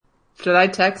Should I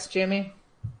text Jimmy?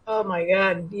 Oh my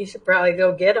God, you should probably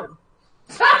go get him.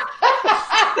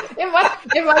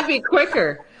 It might be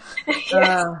quicker.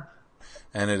 Yes.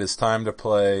 And it is time to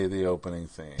play the opening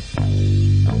theme.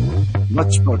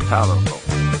 Much more tolerable.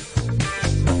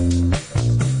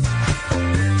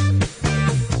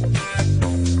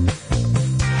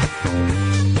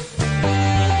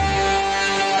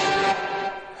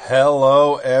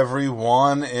 Hello,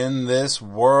 everyone in this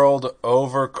world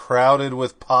overcrowded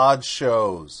with pod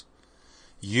shows.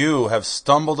 You have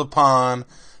stumbled upon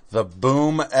the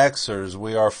Boom Xers.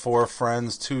 We are four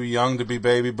friends, too young to be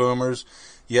baby boomers,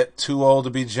 yet too old to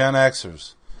be Gen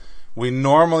Xers. We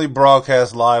normally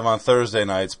broadcast live on Thursday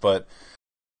nights, but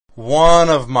one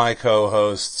of my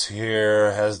co-hosts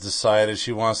here has decided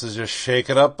she wants to just shake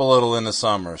it up a little in the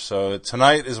summer. So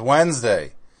tonight is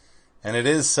Wednesday. And it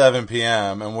is 7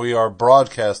 p.m., and we are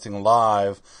broadcasting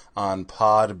live on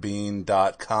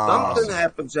podbean.com. Something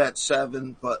happens at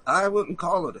 7, but I wouldn't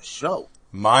call it a show.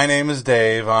 My name is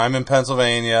Dave. I'm in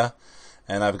Pennsylvania,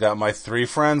 and I've got my three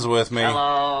friends with me.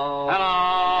 Hello.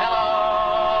 Hello.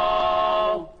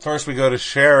 Hello. First, we go to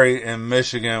Sherry in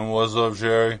Michigan. What's up,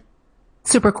 Sherry?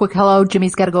 Super quick hello.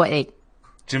 Jimmy's got to go at 8.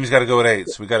 Jimmy's got to go at 8,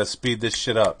 so we got to speed this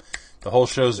shit up. The whole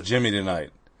show's Jimmy tonight.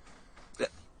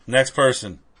 Next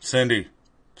person. Cindy,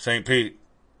 St. Pete,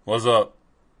 what's up?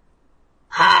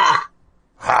 Ha!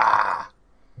 Ha!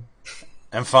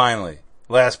 And finally,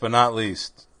 last but not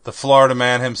least, the Florida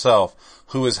man himself,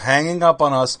 who is hanging up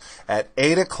on us at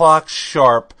 8 o'clock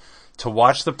sharp to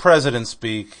watch the president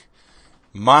speak,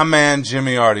 my man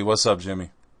Jimmy Artie. What's up,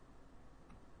 Jimmy?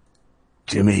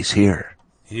 Jimmy's here.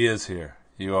 He is here.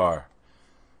 You are.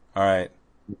 All right.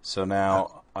 So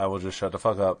now I will just shut the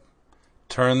fuck up.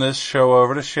 Turn this show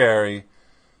over to Sherry,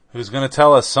 who's going to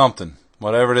tell us something.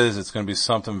 Whatever it is, it's going to be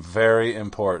something very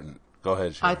important. Go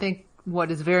ahead, Sherry. I think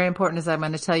what is very important is I'm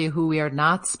going to tell you who we are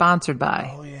not sponsored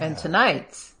by. Oh, yeah. And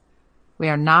tonight, we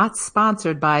are not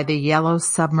sponsored by the Yellow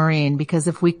Submarine, because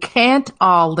if we can't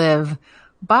all live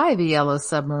by the Yellow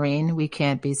Submarine, we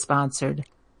can't be sponsored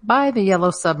by the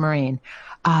Yellow Submarine.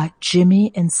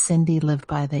 Jimmy and Cindy live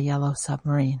by the Yellow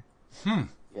Submarine. Yeah.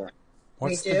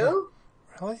 We do?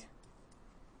 Really?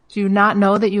 Do you not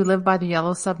know that you live by the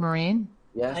Yellow Submarine?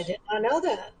 Yes. I did not know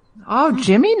that. Oh,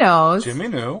 Jimmy knows. Jimmy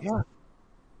knew. Yeah.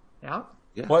 Yeah.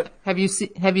 Yeah. What? Have you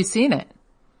seen it?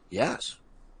 Yes.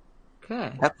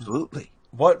 Okay. Absolutely.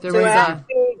 What? There So was I have to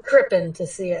be Crippen to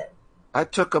see it. I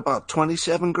took about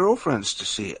 27 girlfriends to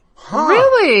see it. Huh.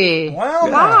 Really? Well,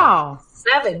 now. Wow.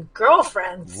 7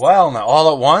 girlfriends. Well, now,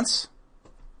 all at once?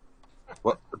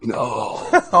 What? No.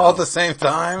 All at the same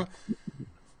time?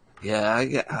 Yeah,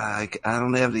 I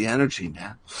don't have the energy,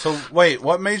 man. So, wait,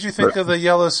 what made you think of the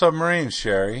Yellow Submarine,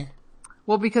 Sherry?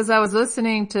 Well, because I was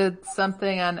listening to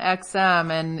something on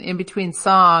XM, and in between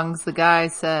songs, the guy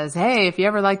says, hey, if you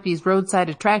ever like these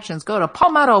roadside attractions, go to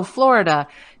Palmetto, Florida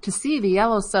to see the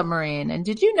Yellow Submarine. And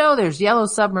did you know there's Yellow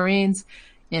Submarines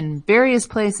in various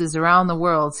places around the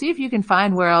world? See if you can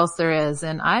find where else there is.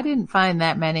 And I didn't find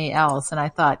that many else. And I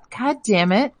thought, God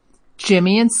damn it,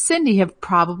 Jimmy and Cindy have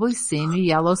probably seen the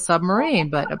Yellow Submarine,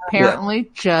 but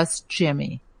apparently just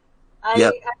Jimmy.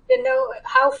 I didn't know.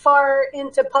 How far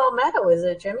into Palmetto is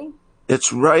it, Jimmy?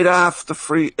 It's right off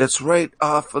it's right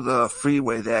off of the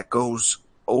freeway that goes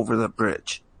over the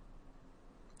bridge.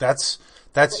 That's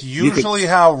usually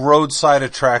how roadside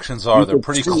attractions are. They're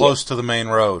pretty see close to the main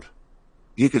road.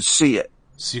 You could see it.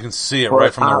 So you can see it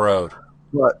right from the road.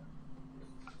 But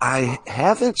I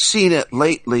haven't seen it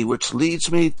lately, which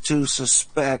leads me to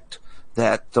suspect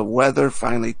that the weather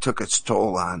finally took its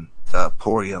toll on the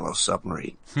poor Yellow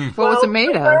Submarine. What was it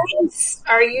made of? Submarines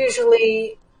are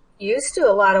usually used to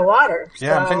a lot of water.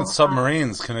 Yeah, I'm so, thinking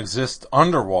submarines can exist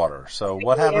underwater. So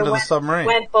what happened to the submarine?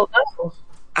 Went below.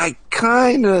 I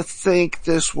kind of think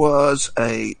this was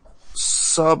a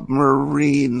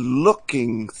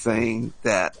submarine-looking thing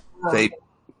that they,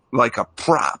 like a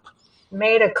prop.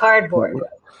 Made of cardboard.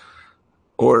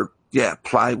 Or,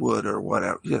 plywood or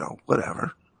whatever,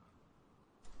 whatever.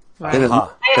 Right. And, Huh.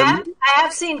 I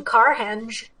have seen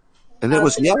Carhenge. and it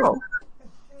was yellow.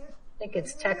 I think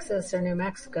it's Texas or New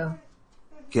Mexico.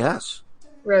 Yes.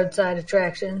 Roadside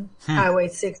attraction. Highway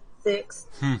 66.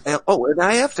 And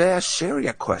I have to ask Sherry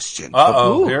a question.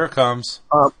 Uh-oh, Ooh. here it comes.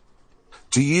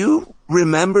 Do you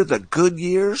remember the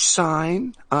Goodyear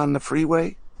sign on the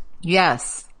freeway?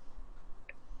 Yes.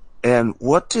 And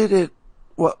what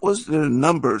was the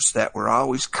numbers that were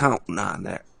always counting on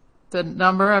there? The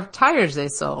number of tires they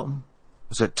sold.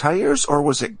 Was it tires or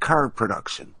was it car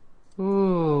production?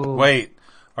 Ooh. Wait,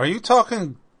 are you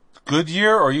talking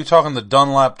Goodyear or are you talking the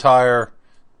Dunlop tire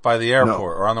by the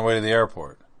airport or on the way to the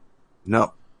airport?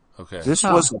 No. Okay. This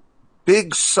was a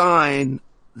big sign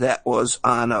that was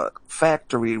on a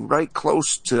factory right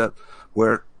close to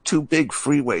where two big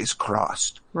freeways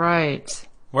crossed. Right.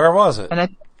 Where was it?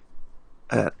 And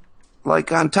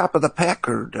Like on top of the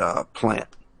Packard plant.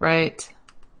 right.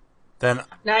 Then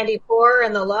 94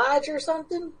 in the lodge or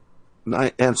something?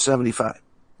 And 75.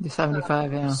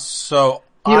 75, yeah. so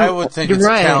You're- I would think you're it's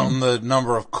right. counting the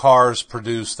number of cars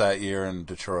produced that year in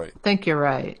Detroit. I think you're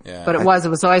right. Yeah. But it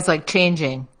was always like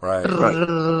changing. Right.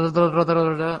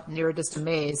 And you were just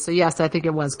amazed. So yes, I think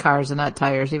it was cars and not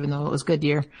tires, even though it was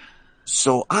Goodyear.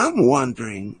 So I'm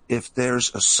wondering if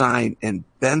there's a sign in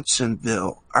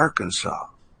Bensonville, Arkansas,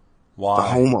 Why?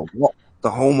 the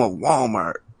home of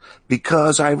Walmart,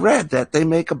 because I read that they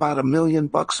make about $1 million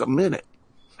a minute.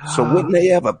 So wouldn't they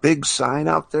have a big sign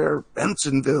out there,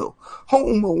 Bensonville,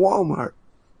 home of Walmart?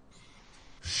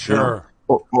 Sure.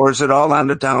 Or is it all on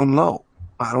the down low?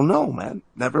 I don't know, man.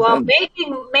 Never Well,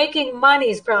 been. making money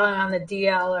is probably on the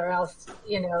DL, or else,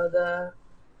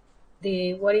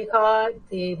 the what do you call it?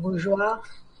 The bourgeois.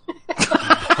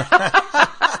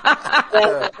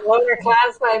 The lower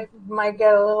class might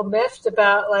get a little miffed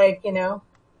about,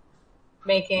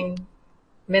 making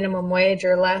minimum wage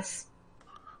or less,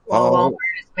 while Walmart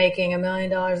is making $1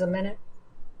 million a minute.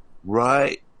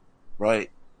 Right. Right.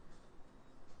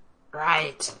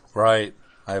 Right.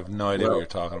 I have no idea what you're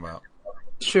talking about.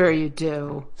 Sure you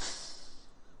do.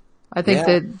 I think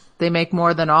Yeah. that they make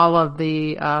more than all of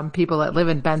the people that live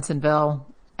in Bensonville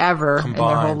ever in their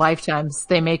whole Combined. lifetimes.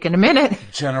 They make in a minute.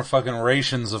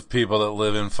 Generations of people that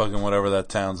live in fucking whatever that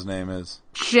town's name is.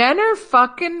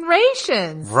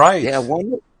 Generations. Right. Yeah,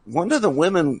 one of the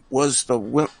women was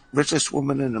the richest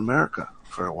woman in America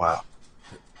for a while.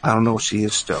 I don't know if she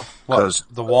is still. What? Because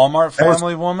The Walmart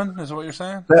family woman is what you're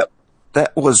saying?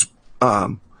 that was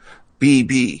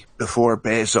BB before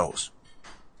Bezos.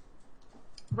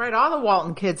 Right. All the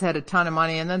Walton kids had a ton of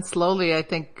money, and then slowly, I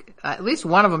think at least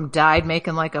one of them died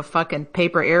making like a fucking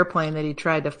paper airplane that he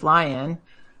tried to fly in.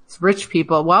 It's rich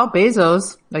people. Well,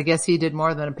 Bezos, I guess he did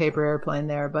more than a paper airplane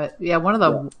there, but yeah,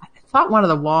 I thought one of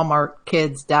the Walmart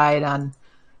kids died on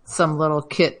some little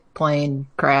kit plane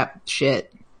crap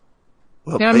shit.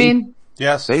 Well, You know what I mean?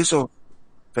 Yes.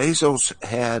 Bezos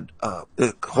had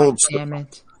it holds. Damn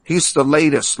it. He's the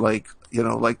latest, like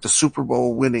the Super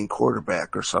Bowl winning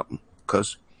quarterback or something,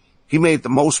 because he made the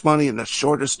most money in the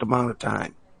shortest amount of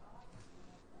time.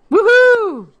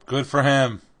 Woohoo! Good for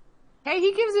him. Hey,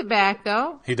 he gives it back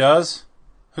though. He does?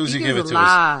 Who's He he gives give it a to?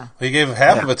 lot. He gave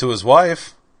half of it to his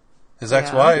wife. His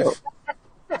ex-wife.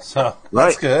 So, that's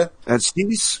Right. good. And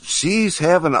she's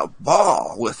having a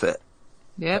ball with it.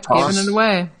 Yep, Toss- giving it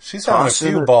away. She's having a Tossing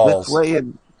few it balls. This way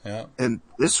and Yeah.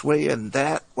 this way and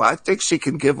that. Well, I think she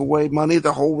can give away money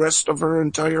the whole rest of her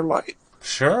entire life.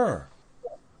 Sure.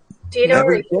 Do you know Never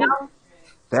where did. you know?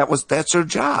 That's her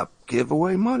job. Give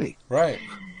away money. Right.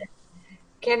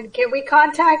 Can we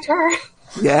contact her?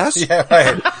 Yes. Yeah,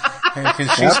 right. And can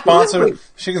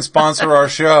she can sponsor our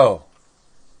show.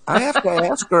 I have to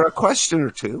ask her a question or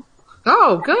two.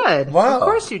 Oh, good. Wow. Of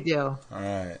course you do. All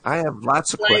right. I have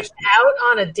lots of Like questions. out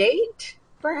on a date,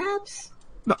 perhaps?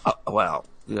 No, well,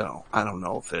 I don't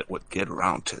know if it would get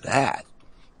around to that.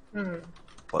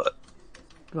 But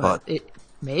But it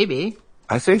maybe.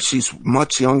 I think she's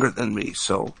much younger than me,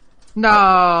 so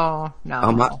No.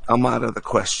 I'm out of the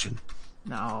question.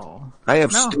 No. I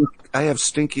have No. I have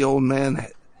stinky old man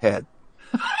head.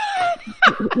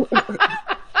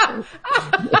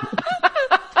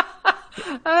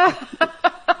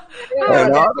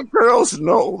 And all the girls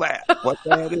know what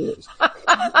that is.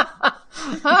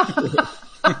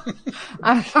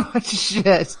 I don't know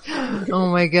shit. Oh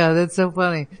my god, that's so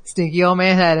funny. Stinky old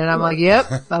man head, and I'm like, yep,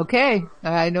 okay,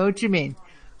 I know what you mean.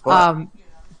 But,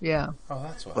 Yeah. Oh,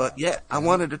 that's what. but yeah, I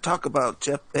wanted to talk about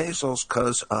Jeff Bezos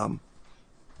because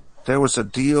there was a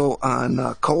deal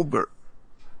on Colbert.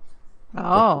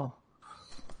 Oh.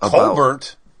 about-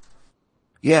 Colbert.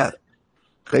 Yeah,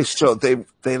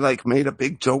 they like made a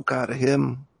big joke out of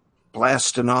him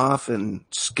blasting off and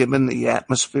skimming the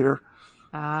atmosphere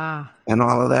Ah. and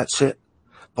all of that shit.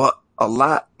 But a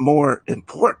lot more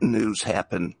important news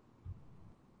happened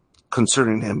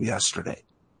concerning him yesterday.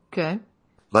 Okay.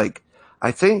 Like,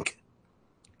 I think,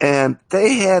 and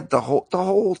they had the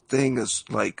whole thing is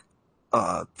like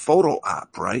a photo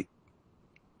op, right?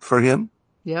 For him.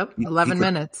 Yep. He 11 could-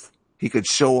 minutes. He could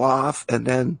show off and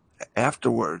then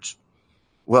afterwards,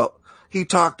 well, he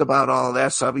talked about all of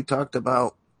that stuff. He talked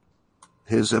about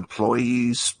his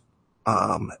employees,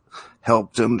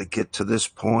 helped him to get to this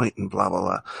point and blah, blah,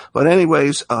 blah. But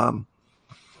anyways,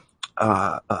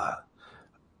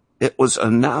 it was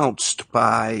announced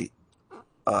by,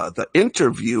 the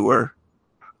interviewer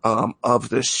of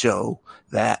this show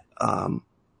that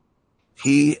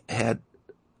he had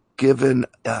given,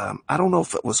 I don't know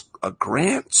if it was a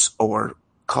grants or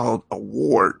called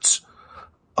awards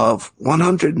of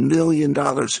 $100 million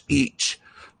each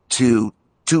to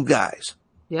two guys.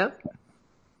 Yep.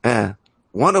 And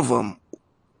one of them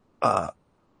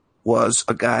was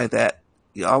a guy that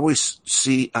you always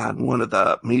see on one of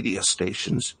the media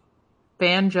stations.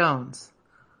 Van Jones.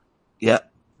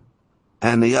 Yep.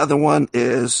 And the other one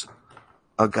is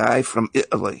a guy from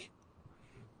Italy.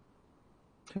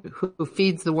 Who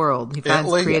feeds the world. He finds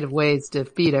Italy? creative ways to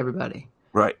feed everybody.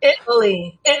 Right.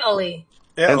 Italy.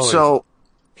 And so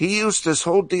he used this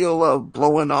whole deal of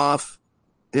blowing off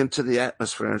into the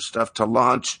atmosphere and stuff to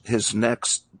launch his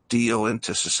next deal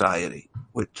into society,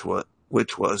 which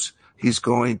was he's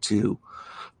going to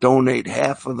donate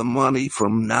half of the money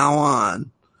from now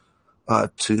on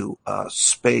to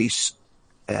space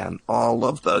and all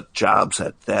of the jobs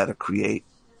that create.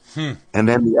 And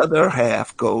then the other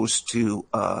half goes to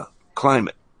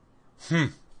climate.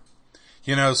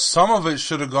 You know, some of it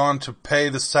should have gone to pay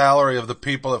the salary of the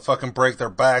people that fucking break their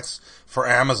backs for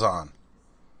Amazon.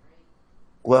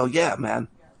 Well, yeah, man.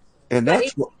 And But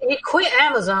that's what, he quit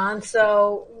Amazon,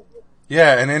 so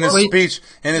Yeah, and in his Well, speech,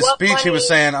 what he was money-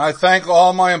 saying, "I thank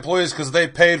all my employees because they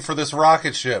paid for this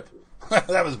rocket ship."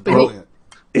 That was brilliant.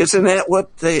 isn't that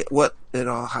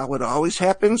how it always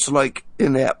happens? Like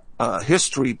in that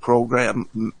history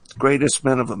program, Greatest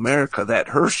Men of America, that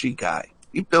Hershey guy,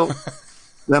 he built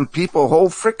them people a whole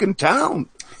frickin' town.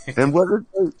 And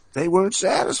they weren't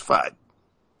satisfied.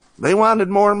 They wanted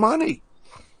more money.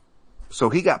 So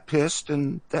he got pissed,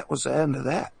 and that was the end of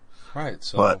that. Right.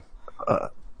 So,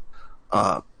 But,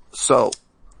 so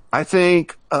I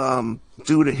think,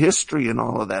 due to history and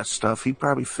all of that stuff, he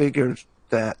probably figured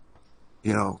that,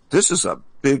 this is a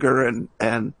bigger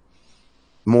and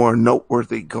more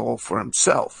noteworthy goal for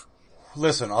himself.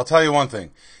 listen, I'll tell you one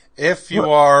thing: if you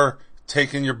are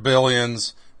taking your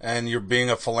billions and you're being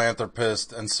a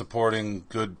philanthropist and supporting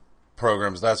good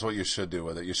programs, that's what you should do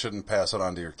with it. You shouldn't pass it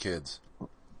on to your kids.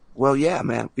 Well, yeah,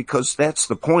 man, because that's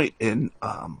the point in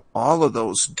all of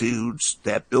those dudes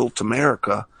that built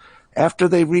America. After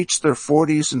they reach their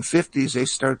 40s and 50s, they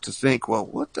start to think, well,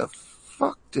 what the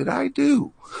fuck did I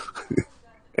do?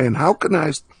 And how can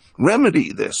I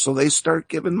remedy this? So they start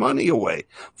giving money away,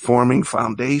 forming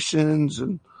foundations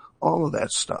and all of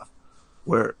that stuff.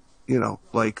 Where,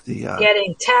 like the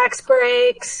getting tax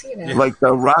breaks, like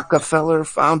the Rockefeller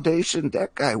Foundation,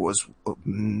 that guy was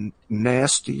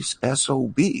nasty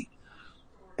SOB.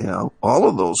 All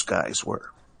of those guys were.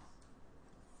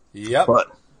 Yep.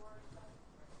 But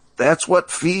that's what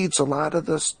feeds a lot of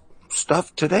the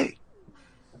stuff today.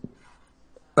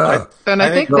 And I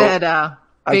think so. that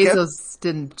I guess- Bezos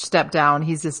didn't step down.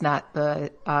 He's just not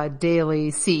the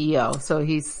daily CEO. So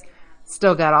he's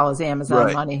still got all his Amazon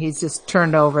Right. money. He's just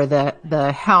turned over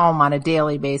the helm on a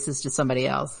daily basis to somebody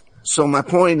else. So my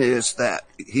point is that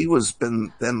he was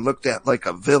been looked at like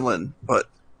a villain, but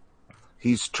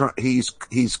he's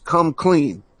come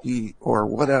clean. Or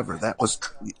whatever. That was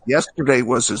yesterday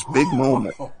was his big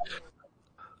moment.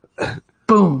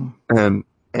 Boom. And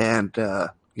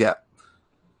yeah.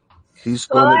 He's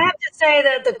Well, going I have to say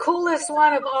that the coolest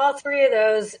one of all three of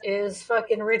those is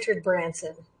fucking Richard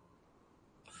Branson,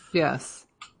 Yes.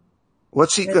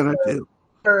 what's he going to do?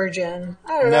 Virgin.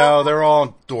 I don't know. No, they're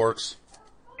all dorks.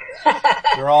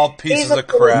 They're all He's pieces the of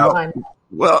coolest crap. one.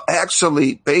 Well,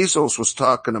 actually, Bezos was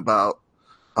talking about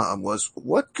was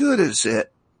what good is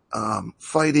it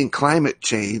fighting climate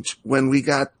change when we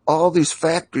got all these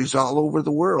factories all over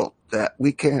the world that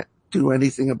we can't do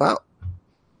anything about?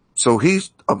 So he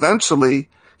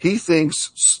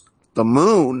thinks the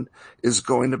moon is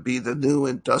going to be the new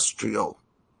industrial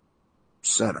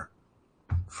center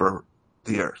for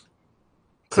the earth.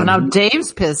 So now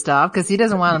Dave's pissed off because he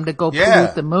doesn't want him to go Yeah.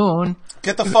 pollute the moon.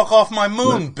 Get the fuck off my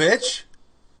moon, bitch.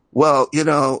 Well,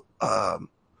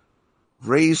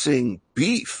 raising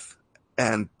beef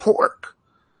and pork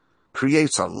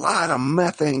creates a lot of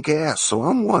methane gas. So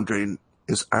I'm wondering,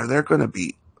 are there going to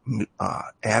be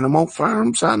animal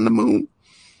farms on the moon?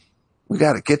 We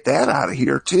got to get that out of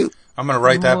here too. I'm going to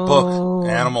write that book,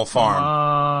 Animal Farm.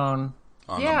 on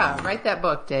the Yeah, moon. write that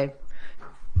book, Dave.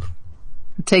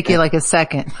 It'll take you like a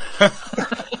second. All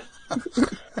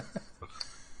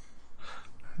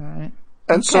right.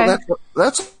 And so Okay.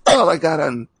 that's all I got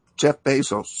on Jeff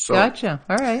Bezos. So Gotcha.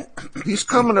 All right. he's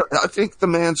coming. I think the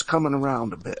man's coming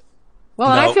around a bit.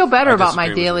 Well, and I Nope, feel better I about my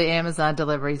disagree with daily Amazon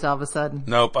deliveries all of a sudden.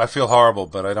 Nope, I feel horrible,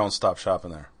 but I don't stop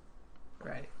shopping there.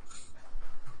 Right.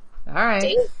 All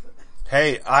right.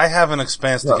 Hey, I have an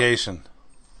expanstigation.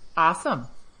 Awesome.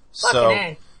 So,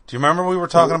 A. do you remember we were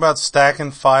talking about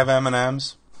stacking 5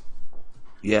 M&Ms?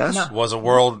 Yes. No. Was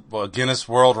a Guinness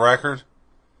World Record?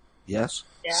 Yes.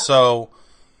 Yeah. So,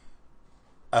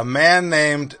 a man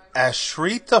named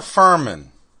Ashrita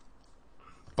Furman,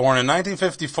 born in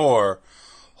 1954,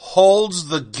 holds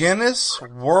the Guinness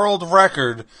World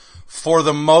Record for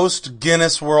the most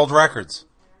Guinness World Records.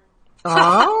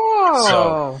 Oh.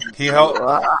 So,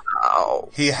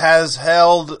 he has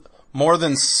held more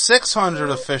than 600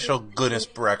 official Guinness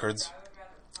records,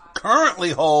 currently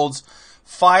holds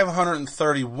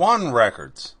 531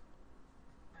 records.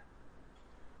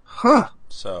 Huh.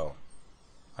 So,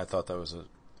 I thought that was an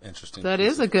interesting That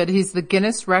piece is he's the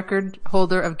Guinness record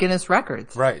holder of Guinness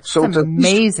records. Right. So That's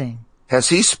amazing. has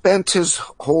he spent his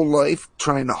whole life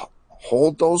trying to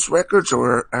hold those records,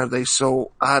 or are they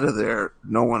so out of there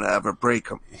no one will ever break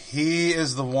them? He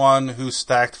is the one who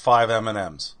stacked 5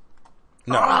 M&Ms.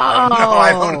 No,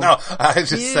 I don't know. I'm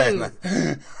just saying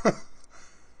that.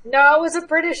 No, it was a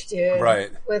British dude. Right.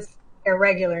 With a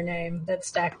regular name that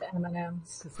stacked the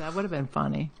M&Ms. Because that would have been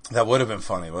funny. That would have been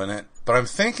funny, wouldn't it? But I'm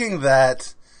thinking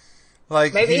that,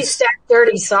 like, Maybe he stacked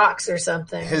 30 socks or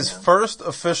something. his first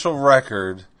official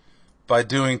record by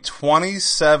doing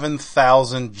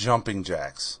 27,000 jumping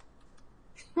jacks.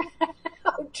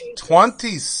 Oh, Jesus.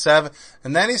 27.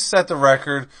 And then he set the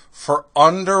record for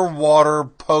underwater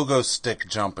pogo stick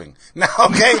jumping. Now,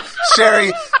 okay,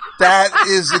 Sherry, that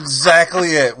is exactly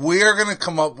it. We are going to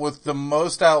come up with the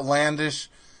most outlandish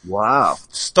Wow.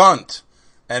 stunt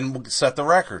and set the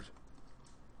record.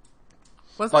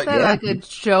 Wasn't Like- that Yeah. like a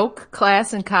joke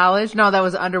class in college? No, that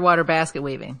was underwater basket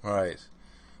weaving. Right.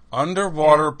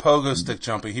 Underwater pogo stick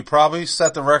jumping. He probably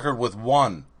set the record with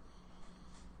one.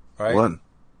 Right? One.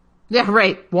 Yeah,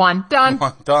 right. One. Done.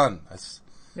 One. Done.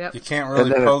 Yep. You can't really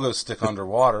And then- pogo stick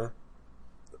underwater.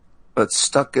 But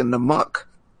stuck in the muck.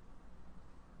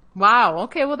 Wow.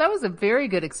 Okay. Well, that was a very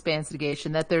good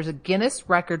expansion that there's a Guinness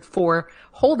record for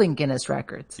holding Guinness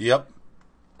records. Yep.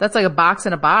 That's like a box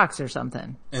in a box or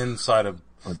something. Inside of...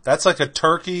 That's like a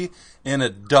turkey in a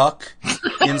duck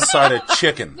inside a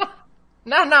chicken.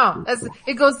 No.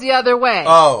 It goes the other way.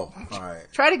 Oh,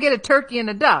 alright. Try to get a turkey and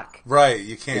a duck. Right,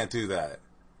 you can't do that.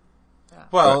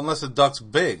 Well, unless the duck's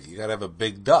big. You gotta have a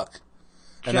big duck.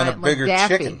 And then a Giant, like bigger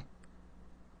Daffy. chicken.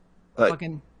 Like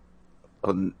Fucking,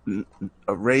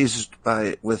 raised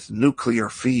with nuclear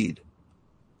feed.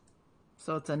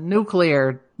 so it's a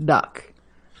nuclear duck.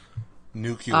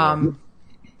 Nuclear.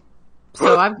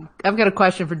 So I've got a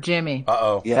question for Jimmy.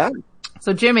 Uh-oh. Yeah.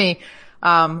 So Jimmy,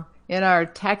 in our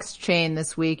text chain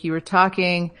this week, you were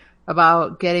talking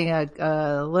about getting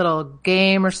a little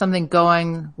game or something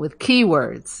going with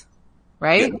keywords,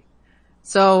 right? Yeah.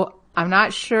 So I'm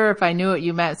not sure if I knew what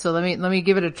you meant. So let me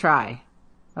give it a try.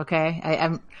 Okay.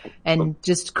 And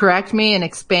just correct me and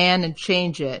expand and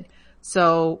change it.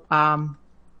 So,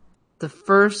 the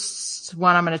first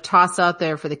one I'm going to toss out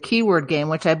there for the keyword game,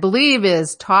 which I believe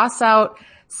is toss out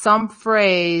some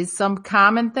phrase, some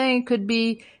common thing could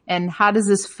be, and how does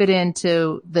this fit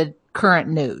into the current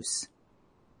news?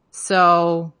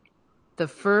 So the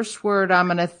first word I'm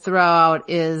going to throw out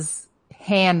is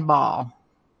handball.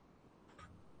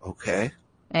 Okay.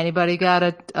 Anybody got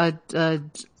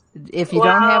if you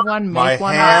don't have one, My make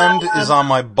one. hand is on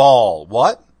my ball.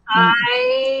 What?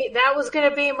 That was going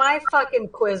to be my fucking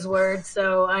quiz word,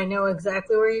 so I know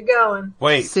exactly where you're going.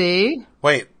 Wait. See?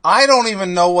 Wait. I don't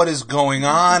even know what is going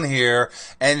on here.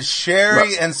 And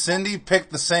Sherry and Cindy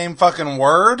picked the same fucking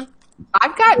word?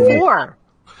 I've got 4.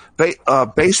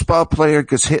 Baseball player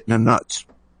gets hit in the nuts.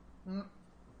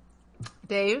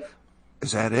 Dave?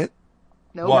 Is that it?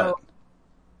 No. What?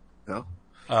 No.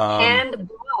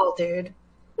 Handball, dude.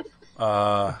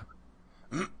 Hand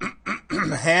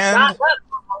Not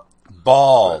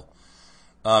ball.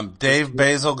 Dave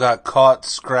Basil got caught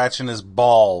scratching his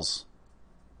balls.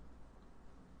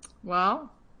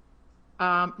 Well,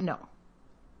 no.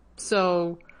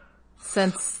 So,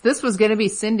 since this was going to be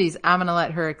Cindy's, I'm going to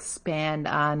let her expand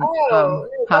on go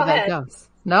how that ahead. goes.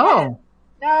 No.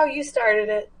 No, you started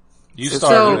it. You It's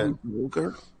started it.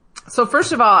 vulgar. So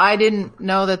first of all, I didn't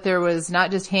know that there was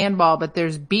not just handball, but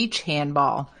there's beach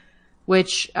handball,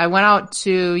 which I went out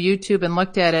to YouTube and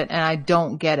looked at it and I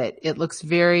don't get it. It looks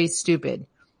very stupid.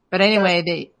 But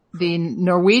anyway, the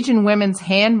Norwegian women's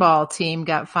handball team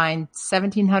got fined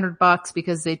 $1,700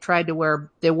 because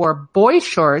they wore boy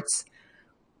shorts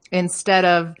instead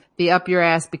of the up your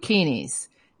ass bikinis.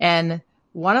 And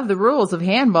one of the rules of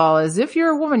handball is if you're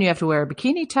a woman, you have to wear a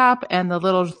bikini top and the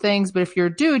little things, but if you're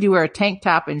a dude, you wear a tank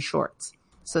top and shorts.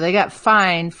 So they got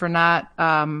fined for not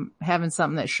having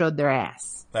something that showed their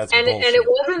ass. That's And bullshit. it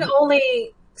wasn't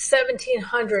only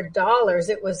 $1,700.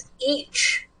 It was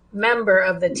each member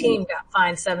of the team got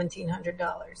fined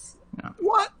 $1,700.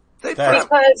 What?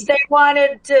 Because they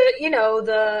wanted to,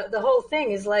 the whole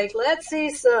thing is like, let's see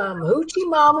some hoochie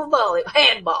mama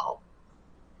handball.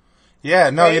 Yeah,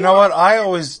 no, you know what? I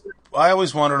always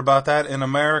wondered about that in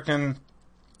American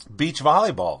beach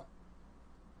volleyball.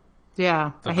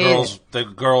 Yeah, The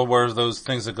girl wears those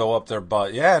things that go up their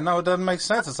butt. Yeah, no, it doesn't make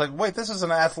sense. It's like, wait, this is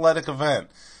an athletic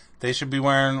event. They should be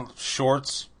wearing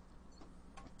shorts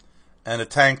and a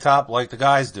tank top like the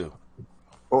guys do.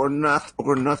 Or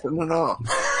nothing at all.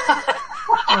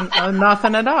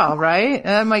 Nothing at all, right?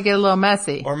 That might get a little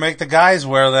messy. Or make the guys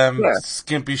wear them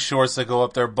skimpy shorts that go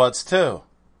up their butts too.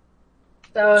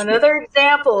 So another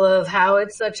example of how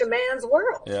it's such a man's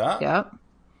world. Yeah. Yep.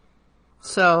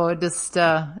 So it just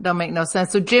don't make no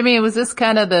sense. So Jimmy, was this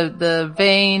kind of the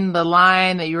vein, the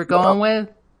line that you were going with?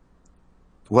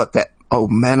 What that? Oh,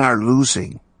 men are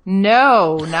losing.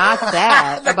 No, not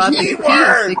that. About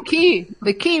the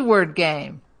keyword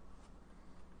game.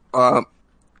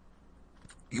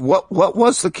 What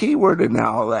was the keyword in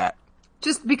all that?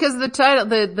 Just because the title,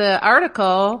 the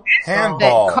article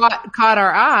Handball. that caught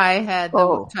our eye had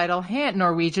the title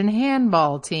Norwegian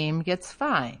handball team gets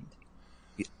fined.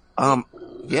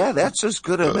 Yeah, that's as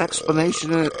good an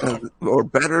explanation or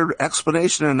better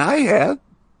explanation than I had.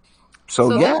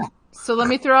 So yeah. So let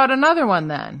me throw out another one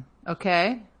then.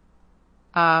 Okay.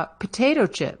 Potato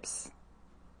chips.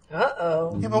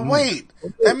 Uh-oh. Yeah, but wait.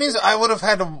 That means I would have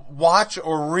had to watch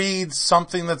or read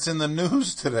something that's in the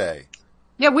news today.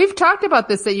 Yeah, we've talked about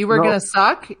this, that you were going to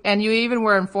suck, and you even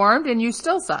were informed, and you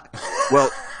still suck.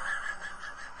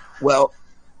 Well,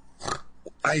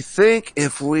 I think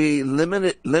if we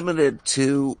limited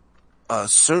to a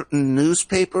certain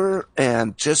newspaper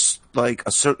and just like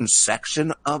a certain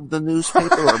section of the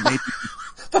newspaper, or maybe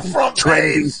The front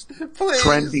page, please.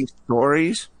 trendy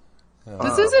stories.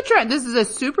 This is a trend. This is a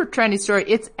super trendy story.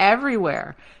 It's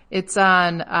everywhere. It's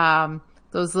on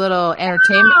those little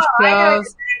entertainment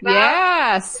shows.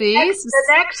 Yeah, see? The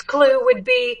next clue would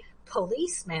be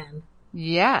policeman.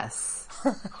 Yes.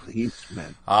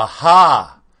 Policeman.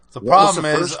 Aha. The What was problem the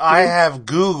is first I clue? have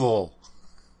Google.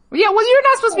 Yeah, well, you're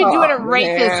not supposed to be doing it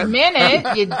right this man.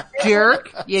 minute, you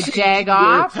jerk, you jag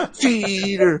off.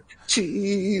 Cheater.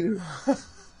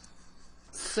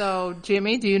 So,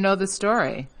 Jimmy, do you know the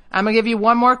story? I'm going to give you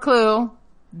one more clue.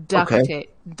 Duct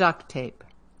tape. Duct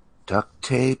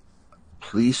tape,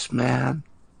 policeman,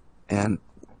 and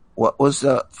what was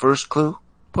the first clue?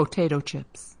 Potato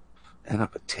chips. And a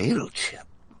potato chip.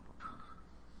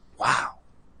 Wow.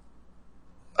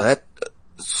 That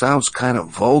sounds kind of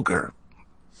vulgar.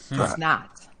 It's not.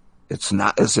 It's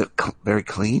not. Is it very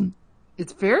clean?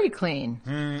 It's very clean.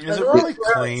 Is it really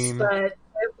Gross, clean? But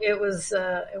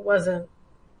it wasn't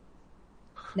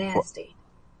nasty.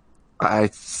 I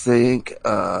think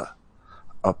a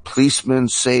policeman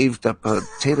saved a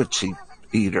potato chip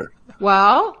eater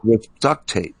Well, with duct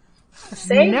tape.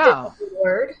 Saved No. is a good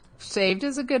word. saved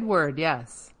is a good word,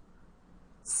 yes.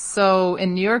 So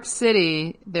in New York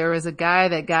City, there was a guy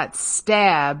that got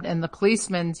stabbed and the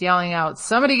policeman's yelling out,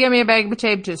 "Somebody give me a bag of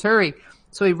potato chips, hurry."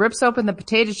 So he rips open the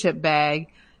potato chip bag,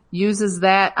 uses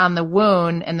that on the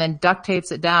wound, and then duct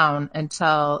tapes it down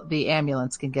until the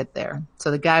ambulance can get there.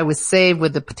 So the guy was saved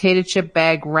with the potato chip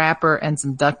bag wrapper and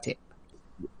some duct tape.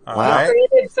 All Wow. right.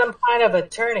 Created some kind of a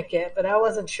tourniquet, but I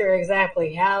wasn't sure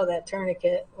exactly how that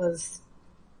tourniquet was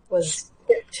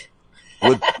stitched.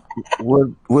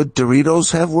 Would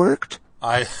Doritos have worked?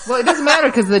 I Well, it doesn't matter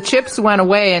because the chips went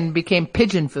away and became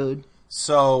pigeon food.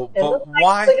 so, It but looked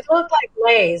why? It looked like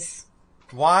Lay's.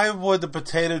 Why would the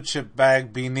potato chip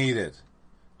bag be needed?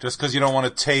 Just because you don't want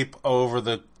to tape over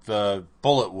the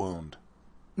bullet wound.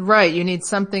 Right, you need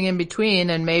something in between,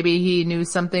 and maybe he knew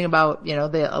something about,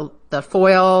 the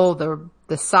foil,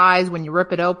 the size when you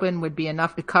rip it open would be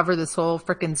enough to cover this whole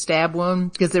frickin' stab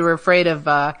wound, because they were afraid of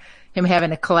him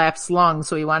having a collapsed lung,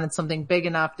 so he wanted something big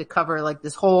enough to cover like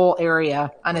this whole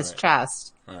area on his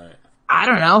chest. Right. I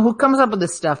don't know, who comes up with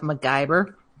this stuff,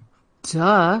 MacGyver?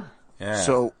 Duh. Yeah.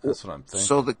 So that's what I'm thinking.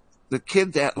 So the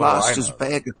kid that Well, lost I his know.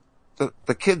 bag,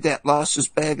 the kid that lost his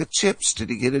bag of chips, did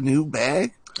he get a new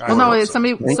bag? Well, no, hope so.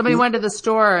 somebody went to the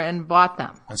store and bought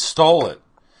them. And stole it.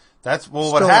 What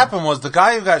Stole. happened was the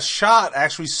guy who got shot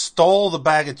actually stole the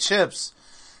bag of chips,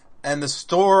 and the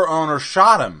store owner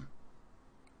shot him.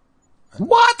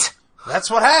 What? That's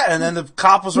what happened. And then the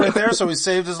cop was right there, so he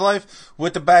saved his life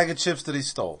with the bag of chips that he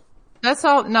stole. That's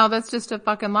all. No, that's just a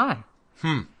fucking lie.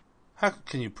 How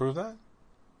can you prove that?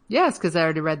 Yes, because I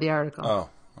already read the article. Oh,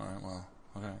 all right. Well,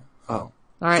 okay. Oh, All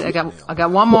right, I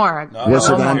got one more. No, was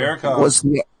no, it on? here it comes.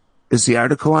 Is the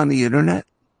article on the internet?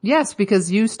 Yes,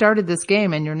 because you started this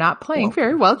game and you're not playing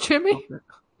very well, Jimmy.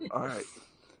 All right.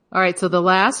 All right, so the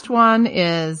last one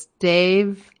is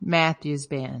Dave Matthews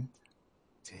Band.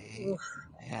 Dave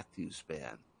Matthews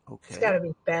Band. Okay. It's got to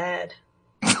be bad.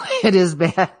 It is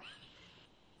bad.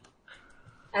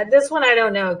 This one I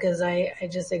don't know because I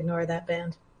just ignore that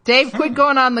band. Dave, quit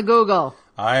going on the Google.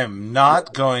 I am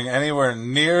not going anywhere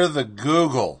near the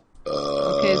Google.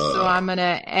 Okay, so I'm going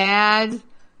to add...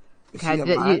 Is he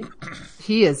alive?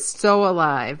 He is so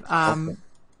alive.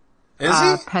 Is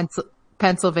he?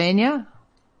 Pennsylvania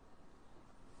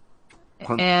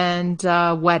and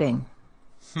Wedding.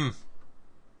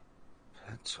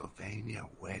 Pennsylvania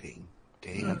Wedding.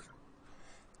 Dave.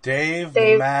 Dave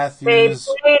They Matthews.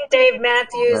 played Dave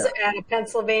Matthews at a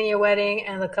Pennsylvania wedding,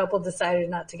 and the couple decided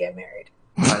not to get married.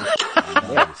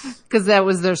 Because that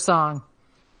was their song.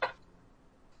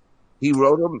 He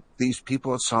wrote these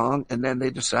people a song, and then they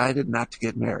decided not to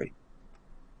get married.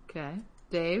 Okay.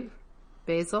 Dave?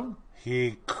 Basil?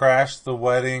 He crashed the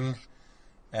wedding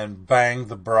and banged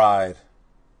the bride.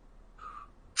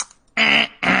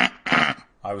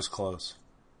 I was close.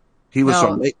 He was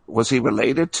No. Was he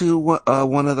related to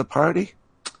one of the party?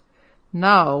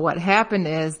 No, what happened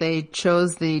is they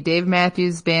chose the Dave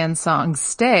Matthews Band song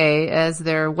Stay as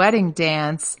their wedding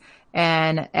dance,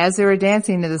 and as they were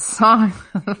dancing to the song,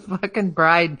 the fucking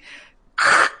bride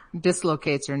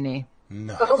dislocates her knee.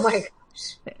 No. Oh my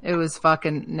gosh. It was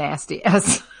fucking nasty.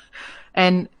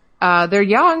 And they're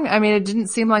young. I mean, it didn't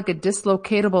seem like a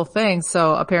dislocatable thing,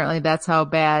 so apparently that's how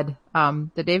bad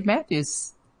the Dave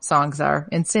Matthews songs are,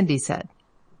 and Cindy said.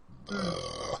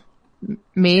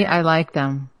 Me, I like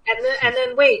them. And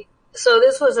then wait, so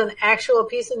this was an actual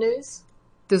piece of news?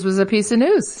 This was a piece of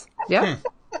news. Yep.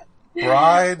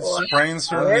 Bride sprains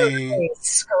her knee. Really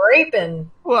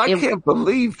scraping. Well, I It- can't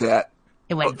believe that.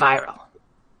 It went viral.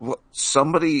 Well,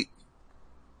 somebody.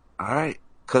 All right,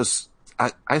 because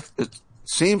it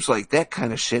seems like that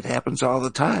kind of shit happens all the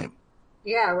time.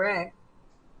 Yeah, right.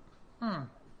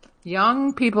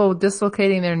 Young people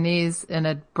dislocating their knees in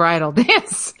a bridal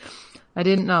dance. I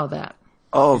didn't know that.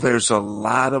 Oh, there's a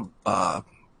lot of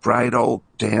bridal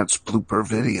dance blooper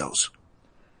videos.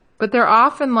 But they're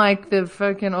often like the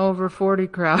fucking over 40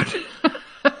 crowd.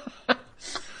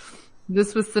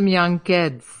 This was some young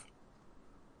kids.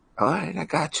 All right, I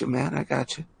got you, man. I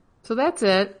got you. So that's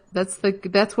it.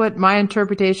 That's what my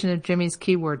interpretation of Jimmy's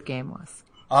keyword game was.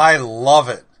 I love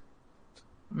it.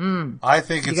 I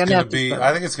think it's You're gonna going have to to be. start.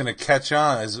 I think it's going to catch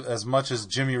on as much as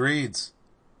Jimmy Reed's.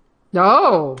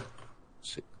 Oh,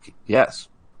 Yes,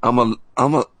 I'm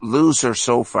a loser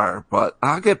so far, but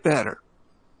I'll get better.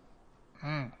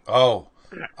 Oh,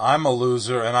 I'm a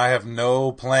loser and I have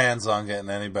no plans on getting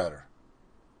any better.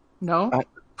 no.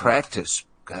 Practice.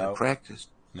 Gotta No. practice.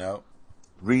 No.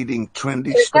 Reading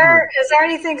trendy Is there stories.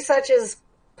 anything such as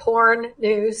porn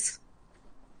news?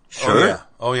 Sure.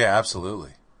 Oh yeah,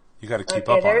 absolutely. You got to keep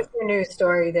Okay, up on there's it. your news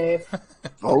story, Dave.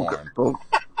 Vulgar.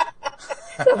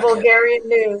 The Bulgarian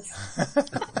news.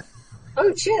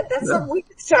 Oh shit, that's something we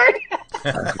could start.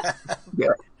 Yeah.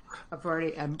 I'm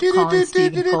calling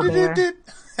Stephen Colbert.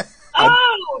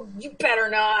 Oh, you better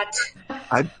not.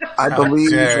 I believe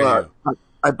dare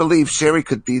I believe Sherry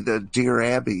could be the Dear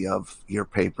Abby of your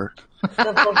paper.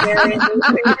 The Bulgarian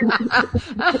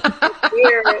newspaper.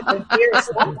 Dear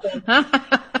something.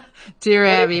 Dear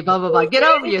Abby, blah, blah, blah. Get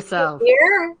over yourself.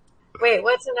 Dear? Wait,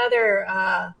 what's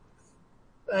another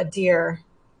dear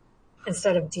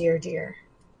instead of dear?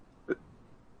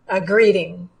 A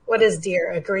greeting. What is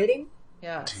dear? A greeting?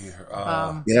 Yeah.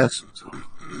 Dear, Yes.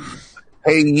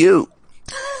 Hey, you.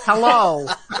 Hello.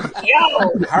 Yo,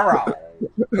 Hello.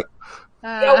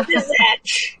 yo,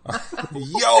 Bizetch.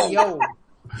 Yo.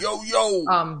 Yo.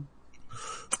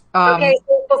 Okay,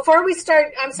 so before we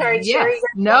start, I'm sorry, Yes. Sherry.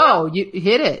 No, you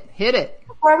hit it.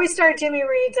 Before we start Jimmy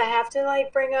Reed's, I have to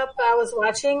bring up, I was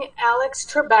watching Alex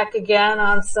Trebek again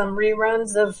on some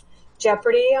reruns of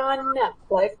Jeopardy on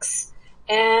Netflix.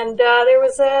 And there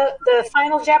was the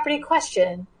final Jeopardy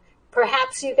question.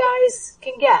 Perhaps you guys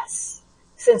can guess,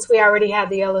 since we already had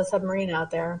the Yellow Submarine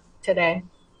out there today.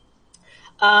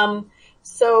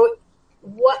 So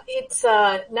it's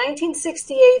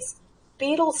 1968's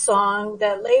Beatles song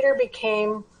that later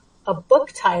became a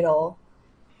book title,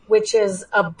 which is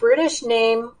a British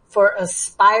name for a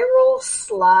spiral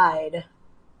slide.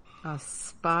 A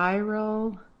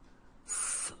spiral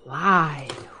slide.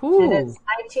 And Ooh. it's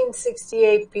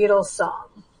 1968 Beatles song.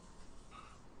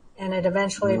 And it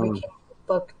eventually became a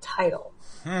book title.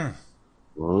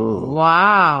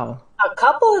 Wow. A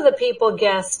couple of the people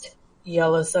guessed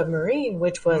Yellow Submarine,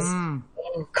 which was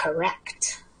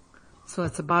incorrect. So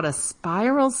it's about a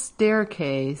spiral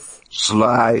staircase.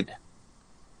 Slide.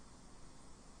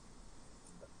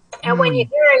 And when you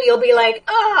hear it, you'll be like,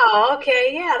 oh, okay,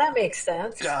 yeah, that makes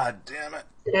sense. God damn it.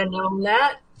 Did I know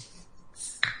that?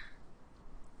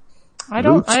 I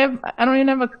don't even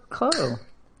have a clue.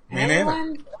 Me neither.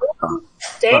 Anyone?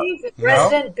 Dave,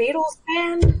 resident Beatles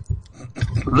fan?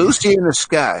 Lucy in the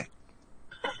Sky.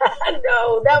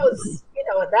 No, that was, you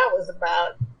know what that was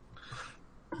about.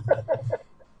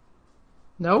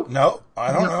 Nope. No,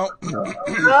 I don't know.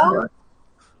 Oh,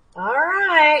 all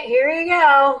right, here you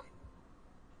go.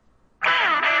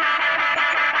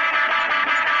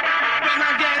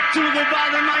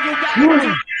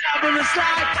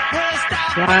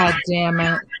 God damn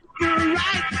it.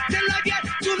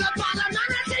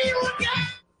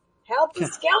 Helter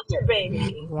Skelter,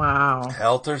 baby. Wow.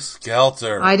 Helter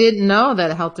Skelter. I didn't know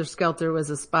that Helter Skelter was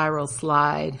a spiral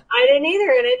slide. I didn't either,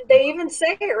 and they even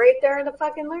say it right there in the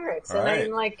fucking lyrics. And I Right.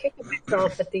 didn't like kick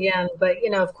myself at the end, but you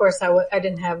know, of course, I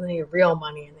didn't have any real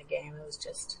money in the game. It was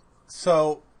just.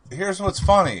 So, here's what's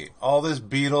funny. All this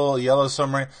Beatle, Yellow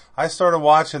Submarine. I started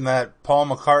watching that Paul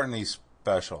McCartney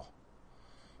special.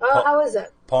 Oh, how is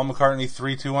it? Paul McCartney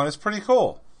 321. It's pretty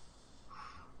cool.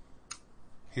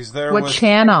 He's there What with...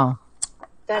 channel?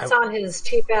 That's on his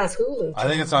cheap ass Hulu. I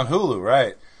think it's on Hulu,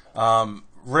 right.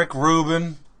 Rick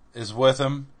Rubin is with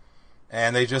him,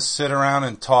 and they just sit around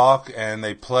and talk, and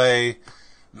they play...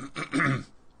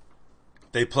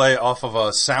 they play off of a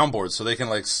soundboard, so they can,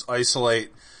 like,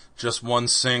 isolate just one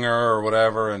singer or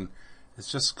whatever, and it's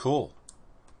just cool.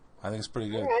 I think it's pretty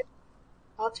good. All right,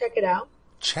 I'll check it out.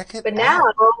 Check it But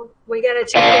out. now we gotta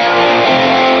check it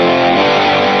out.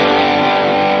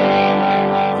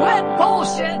 Quit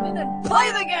bullshitting and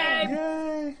play the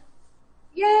game!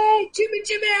 Yay. Yay, Jimmy!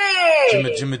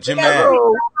 Jimmy. We got 3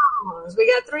 songs. We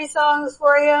got 3 songs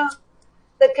for you.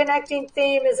 The connecting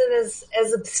theme isn't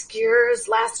as obscure as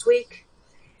last week.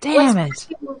 Damn it.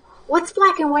 What's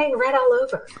black and white and red all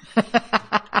over?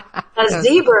 A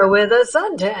zebra with a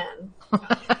suntan.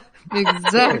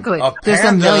 Exactly. A There's a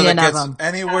panda million that of gets them.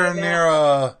 anywhere near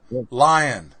a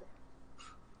lion.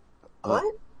 What?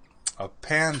 A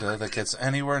panda that gets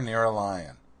anywhere near a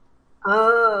lion.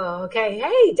 Oh, okay.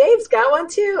 Hey, Dave's got one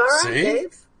too. All right, See?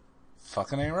 Dave.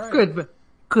 Fucking ain't right. Good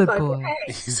boy. Okay.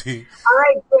 Easy. All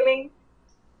right, Jimmy.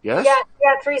 Yes? You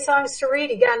got 3 songs to read.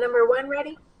 You got number 1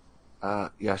 ready?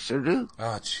 Yes, I do.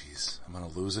 Oh, jeez. I'm going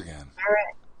to lose again. All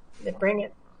right. Then bring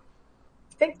it.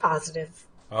 Think positive.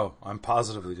 Oh, I'm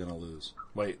positively going to lose.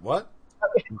 Wait, what?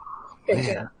 Good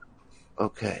Man. job.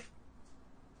 Okay.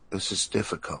 This is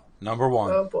difficult. Number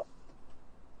 1. Oh, boy.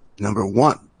 Number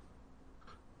 1.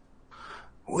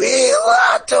 Well,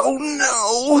 I don't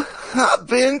know. I've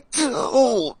been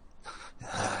told.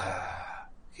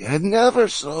 You never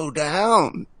slow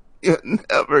down. You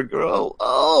never grow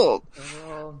old.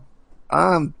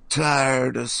 I'm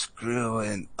tired of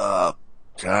screwing up.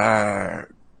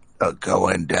 Tired of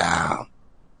going down.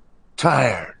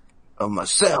 Tired of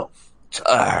myself.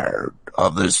 Tired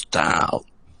of this town.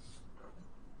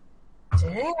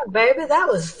 Damn, baby, that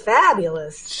was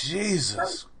fabulous.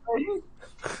 Jesus.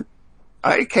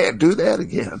 I can't do that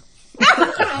again.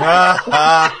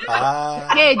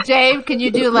 Hey, Dave, can you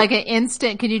do like an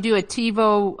instant, can you do a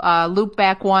TiVo loop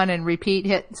back one and repeat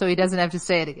hit so he doesn't have to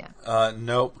say it again?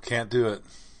 Nope, can't do it.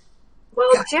 Well,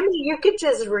 Jimmy, you could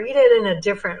just read it in a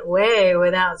different way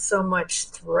without so much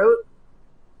throat.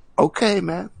 Okay,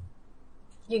 man.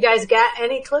 You guys got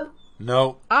any clue?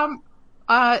 Nope.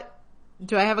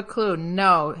 Do I have a clue?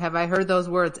 No. Have I heard those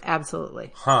words?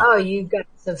 Absolutely. Huh. Oh, you guys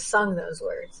have sung those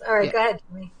words. All right, Yeah. go ahead,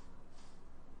 Jimmy.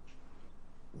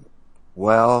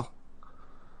 Well,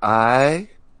 I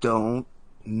don't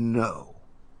know,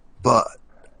 but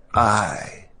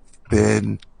I've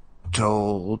been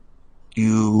told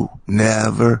you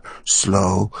never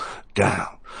slow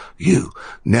down. You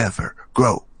never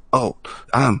grow old.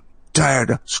 I'm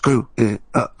tired of screwing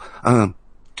up. I'm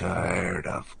tired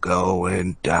of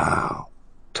going down.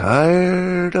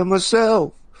 Tired of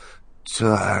myself.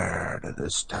 Tired of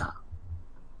this town.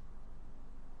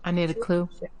 I need a clue.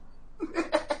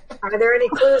 Are there any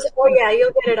clues? Oh, yeah,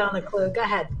 you'll get it on the clue. Go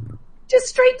ahead. Just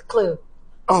straight clue.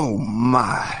 Oh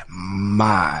my.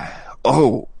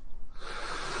 Oh.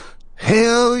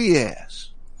 Hell yes.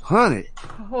 Honey.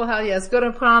 Oh, hell yes. Go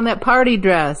to put on that party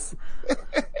dress.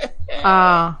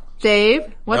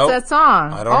 Dave, what's Nope. that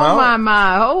song? I don't know. Oh,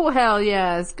 my. Oh, hell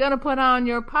yes. Gonna put on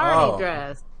your party Oh.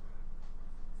 dress.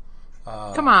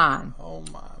 Come on. Oh,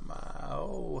 my.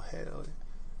 Oh, hell.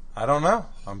 I don't know.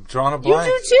 I'm drawing a You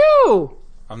blank. do too.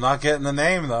 I'm not getting the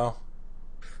name, though.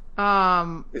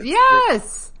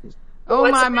 Yes. Oh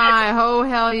What's my the my! Oh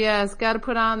hell yes! Got to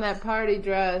put on that party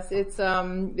dress. It's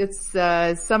somebody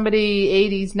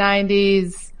 80s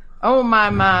 90s. Oh my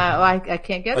my! Like I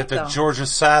can't get Like it the though. Georgia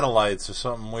Satellites or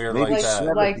something weird Maybe like that.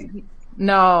 Like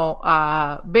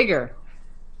no, bigger.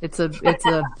 It's a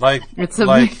Like it's a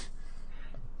like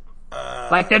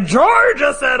like the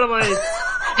Georgia Satellites.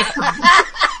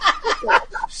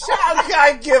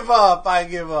 I give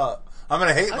up. I'm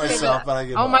gonna hate myself, but I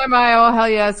give Oh up. my! Oh hell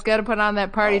yes! Got to put on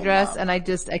that party dress, and I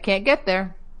can't get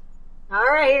there. All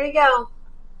right, here we go.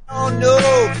 Oh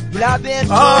no, but I've been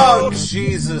Oh told,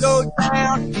 Jesus! go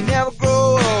down, you never grow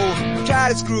old.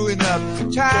 Tired of screwing up,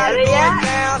 tired of going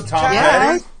down, Tom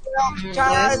tired Petty?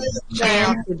 tired of living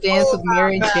down. The dance with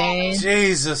Mary Jane.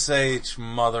 Jesus H.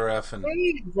 Mother effing.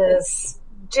 Jesus.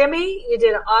 Jimmy, you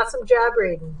did an awesome job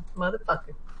reading,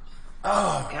 motherfucker.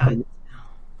 Oh, God.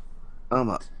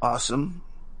 I'm awesome.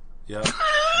 yep.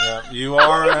 You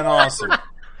are an awesome.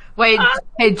 Wait,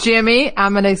 hey Jimmy,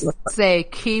 I'm gonna say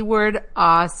keyword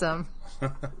awesome.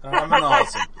 I'm an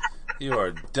awesome. You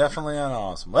are definitely an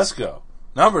awesome. Let's go.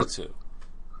 Number 2.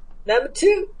 Number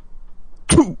 2.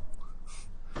 2.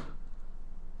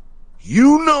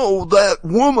 You know that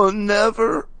woman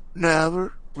never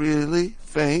really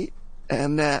faint,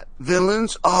 and that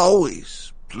villains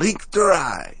always blink their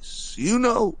eyes. You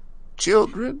know,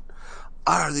 children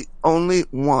are the only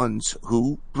ones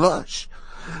who blush,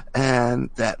 and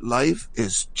that life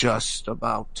is just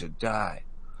about to die.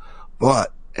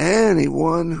 But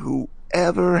anyone who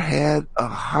ever had a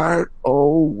heart,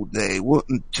 oh, they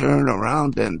wouldn't turn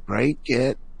around and break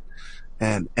it.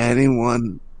 And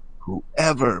anyone who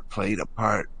ever played a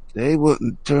part, they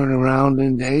wouldn't turn around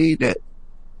and hate it.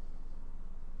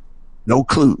 No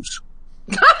clues.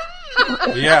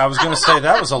 Yeah, I was gonna say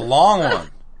that was a long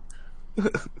one.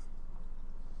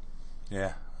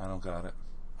 Yeah, I don't got it.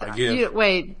 I give.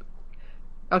 Wait.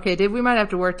 Okay, we might have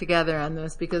to work together on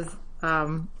this because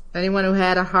anyone who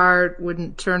had a heart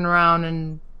wouldn't turn around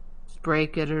and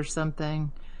break it or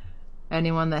something.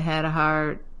 Anyone that had a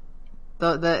heart,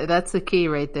 that's the key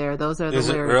right there. Those are the Is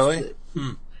lyrics. it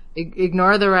really?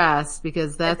 Ignore the rest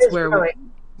because that's It is where really.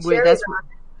 we Sherry's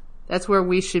that's where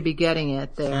we should be getting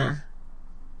it there.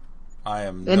 I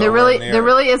am. And there nowhere near it.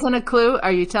 really isn't a clue.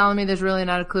 Are you telling me there's really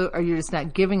not a clue? Or are you just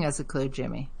not giving us a clue,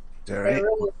 Jimmy? There Right.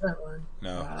 really isn't one.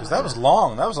 No, because that was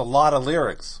long. That was a lot of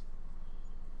lyrics.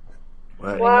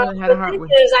 Right. Well, Anyone had a the heart thing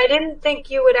with- is, I didn't think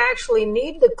you would actually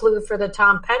need the clue for the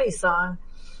Tom Petty song.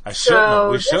 I shouldn't have. So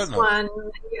We this shouldn't have. one,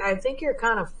 I think you're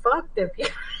kind of fucked if you.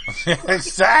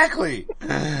 Exactly.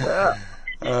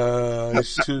 I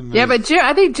shouldn't Yeah, have. but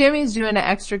I think Jimmy's doing an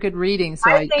extra good reading. So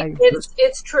I think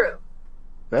it's true.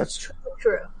 That's true.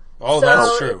 True. Oh, so-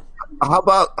 that's true. How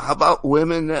about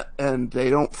women and they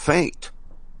don't faint?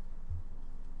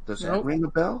 Does that Nope. ring a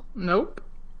bell? Nope.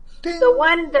 The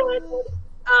one that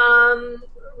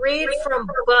read from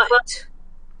But.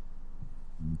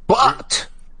 But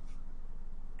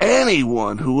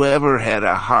anyone who ever had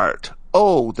a heart,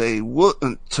 oh, they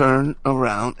wouldn't turn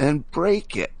around and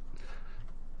break it.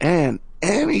 And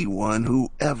anyone who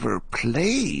ever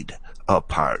played a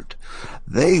part,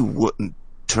 they wouldn't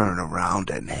turn around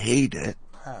and hate it.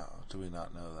 How do we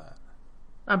not know that?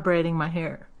 I'm braiding my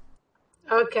hair.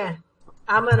 Okay,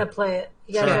 I'm gonna play it.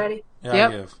 You guys Sure. ready? Yeah, Yep.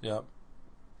 I give. Yep.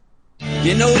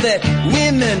 You know that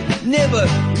women never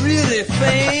really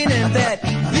faint, and that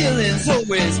villains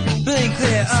always blink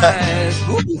their eyes.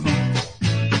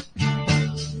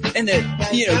 And that,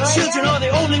 children are the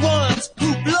only ones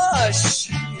who blush,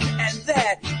 and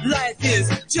that life is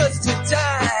just to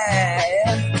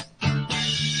die.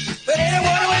 But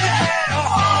anyone with a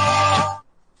heart,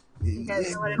 You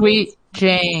guys know what it Sweet means?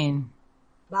 Jane.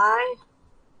 Bye.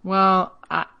 Well,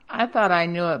 I thought I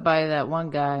knew it by that one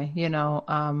guy,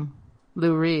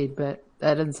 Lou Reed, but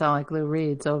that didn't sound like Lou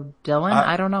Reed. So Dylan,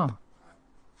 I don't know.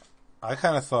 I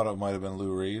kind of thought it might have been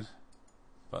Lou Reed,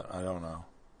 but I don't know.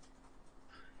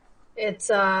 It's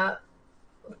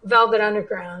Velvet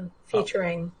Underground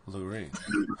featuring. Lou Reed.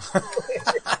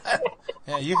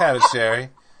 Yeah, you had it, Sherry.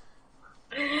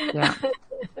 Yeah.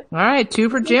 All right, 2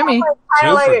 for Jimmy.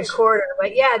 I like a Super. quarter,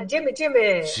 but yeah, Jimmy.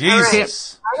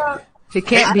 Jesus. All right. It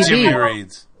can't be Jimmy beat.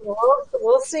 Reeds.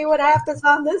 We'll see what happens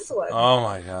on this one. Oh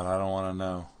my God, I don't want to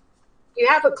know. You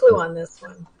have a clue on this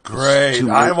one. Great. Too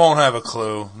I late. won't have a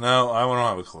clue. No, I won't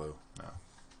have a clue. No.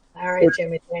 All right,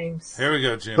 Jimmy James. Here we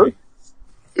go, Jimmy.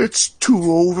 It's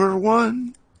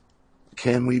 2-1.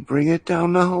 Can we bring it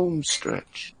down the home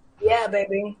stretch? Yeah,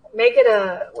 baby. Make it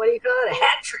what do you call it? A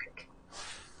hat trick.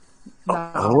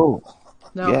 No, Oh,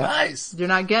 no, yeah. Nice. you're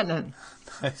not getting it.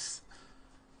 Nice.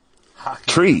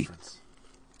 Hockey Tree. reference.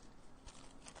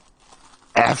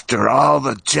 After all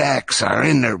the jacks are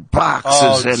in their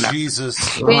boxes Oh, and Jesus.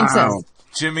 Vincent.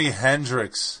 Jimi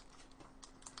Hendrix.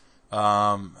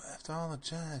 After all the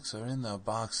jacks are in the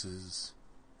boxes.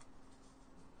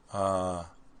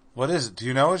 What is it? Do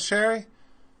you know it, Sherry?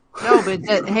 No, but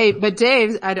but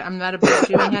Dave, I'm not a big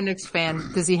Jimi Hendrix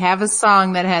fan. Does he have a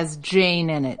song that has Jane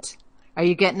in it? Are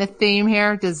you getting a theme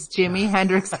here? Does Jimi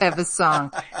Hendrix have a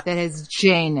song that has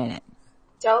Jane in it?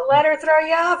 Don't let her throw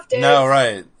you off, dude. No,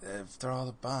 right. After all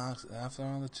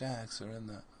the jacks are in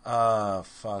the...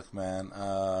 fuck, man.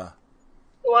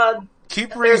 Well,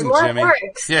 Keep there's reading, more Jimmy.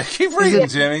 lyrics. Yeah, keep reading,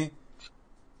 Jimmy.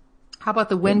 How about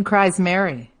The Wind Cries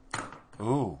Mary?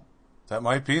 Ooh, that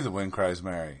might be The Wind Cries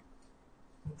Mary.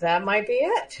 That might be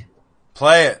it.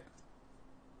 Play it.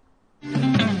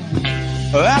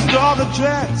 After all the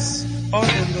jacks are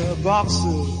in their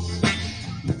boxes,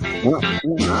 and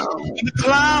the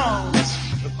clowns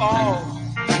have all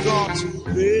gone to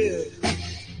bed.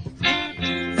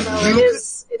 So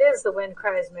it is The Wind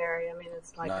Cries Mary. I mean,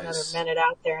 it's like Nice. another minute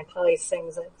out there until he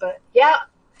sings it. But yeah,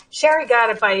 Sherry got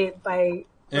it by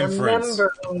Inference.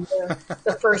 remembering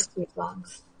the first two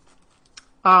songs.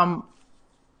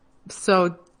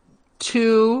 So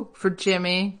 2 for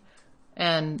Jimmy,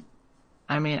 and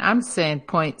I mean, I'm saying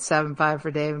 0.75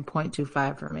 for Dave and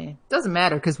 0.25 for me. Doesn't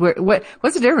matter because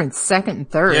what's the difference? Second and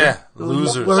third? Yeah,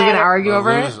 losers. We're gonna argue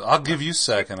over Losers. I'll give you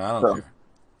second. I don't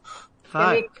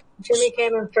care. it? Jimmy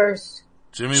came in first.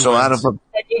 Jimmy So wins. out of a And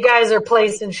you guys are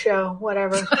placed in show,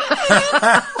 whatever.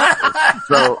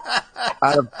 So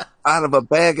out of a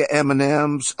bag of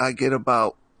M&Ms, I get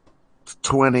about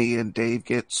 20, and Dave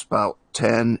gets about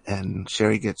 10, and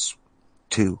Sherry gets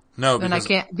 2. No, And I because,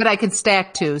 can't, but I can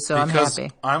stack 2, so I'm because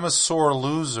happy. I'm a sore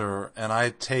loser, and I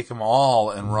take them all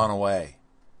and run away.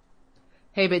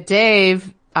 Hey, but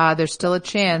Dave, there's still a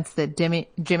chance that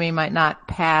Jimmy might not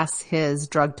pass his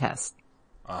drug test,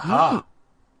 Aha.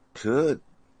 Good.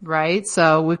 right?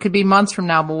 So it could be months from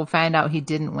now, but we'll find out he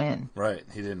didn't win. Right,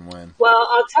 he didn't win. Well,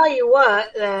 I'll tell you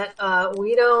what, that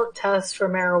we don't test for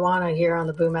marijuana here on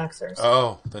the Boom Xers.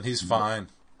 Oh, then he's fine.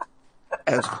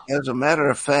 As a matter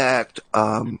of fact,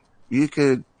 you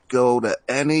could go to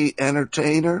any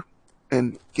entertainer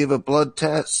and give a blood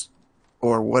test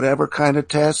or whatever kind of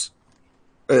test.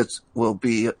 It will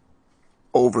be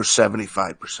over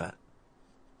 75%.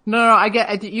 No, I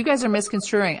get, you guys are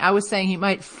misconstruing. I was saying he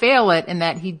might fail it in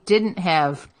that he didn't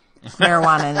have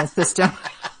marijuana in his system.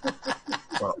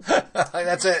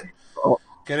 That's it.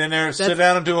 Get in there, sit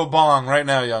down and do a bong right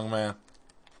now, young man.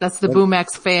 That's the Boom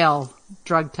X fail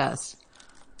drug test.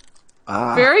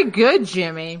 Very good,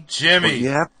 Jimmy. Jimmy,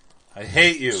 Yeah. I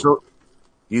hate you. So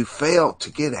you failed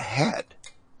to get ahead.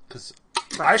 'Cause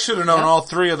I should have known all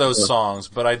 3 of those songs,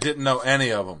 but I didn't know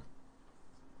any of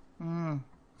them.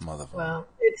 Motherfucker. Well,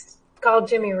 it's called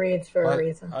Jimmy Reed's for a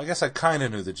reason. I guess I kind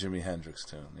of knew the Jimi Hendrix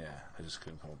tune. Yeah, I just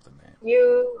couldn't come up with the name.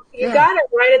 You got it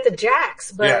right at the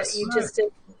Jacks, but Yes. you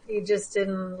just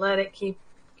didn't let it keep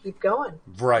going.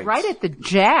 Right. Right at the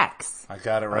Jacks. I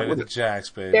got it right at the Jacks,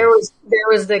 baby. There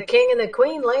was the King and the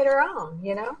Queen later on,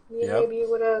 you know? Yep. Maybe you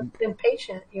would have been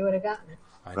patient, you would have gotten it.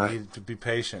 I needed to be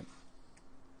patient.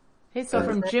 Hey, so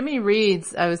from Jimmy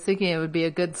Reed's, I was thinking it would be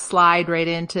a good slide right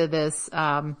into this,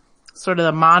 sort of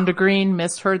the Mondegreen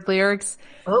misheard lyrics.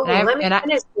 Oh, And let me I-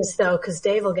 finish this though, because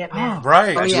Dave will get mad.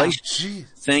 Right. Oh, yeah. Jeez.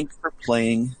 Thanks for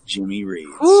playing Jimmy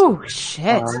Reed's. Ooh,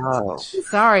 shit. Wow.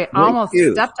 Sorry, almost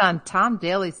you. stepped on Tom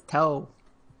Daly's toe.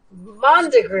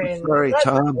 Mondegreen. Sorry, let's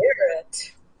Tom. hear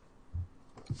it.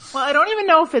 Well, I don't even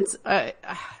know if it's,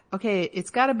 okay, it's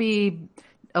gotta be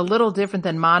a little different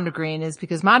than Mondegreen is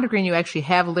because Mondegreen you actually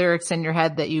have lyrics in your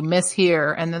head that you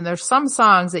mishear, and then there's some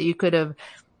songs that you could have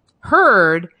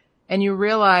heard and you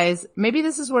realize maybe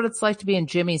this is what it's like to be in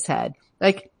Jimmy's head.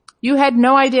 Like you had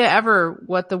no idea ever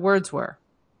what the words were.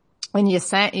 And you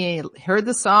heard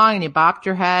the song and you bopped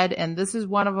your head, and this is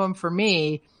one of them for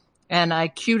me. And I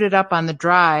queued it up on the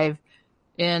drive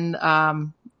in,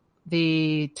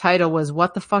 the title was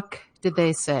What the Fuck Did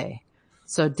They Say?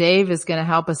 So Dave is going to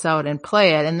help us out and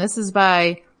play it. And this is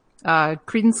by,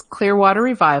 Creedence Clearwater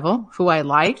Revival, who I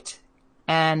liked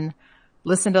and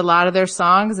listened to a lot of their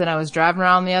songs. And I was driving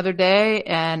around the other day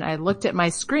and I looked at my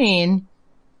screen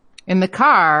in the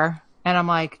car and I'm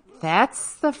like,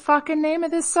 that's the fucking name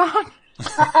of this song?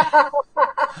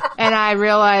 And I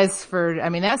realized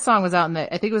that song was I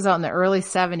think it was out in the early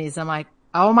 70s. I'm like,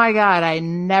 oh my God, I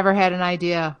never had an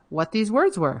idea what these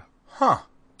words were. Huh.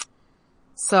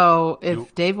 So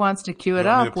if Dave wants to cue it You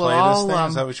want me up, to we'll play all, this thing?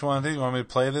 Is that what you want to do? You want me to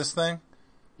play this thing?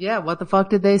 yeah, what the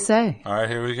fuck did they say? All right,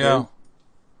 here we go.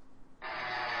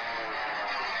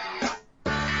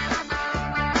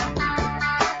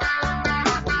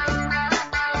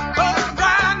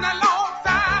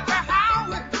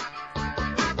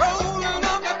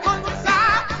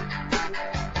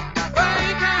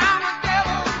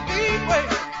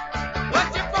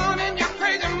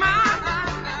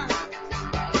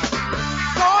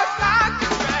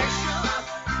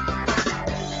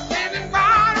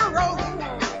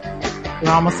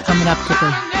 We're almost coming up to the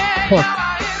hook.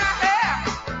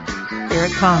 Here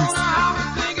it comes.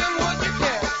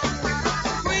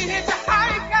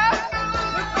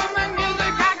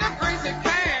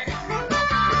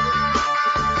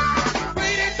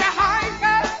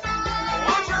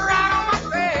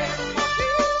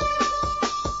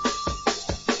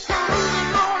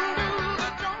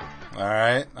 All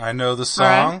right. I know the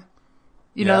song. Right.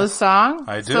 You know the song?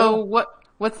 I do. So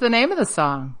what's the name of the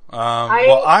song?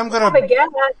 Well, I'm going to...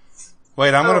 guess.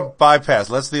 Wait, I'm going to bypass.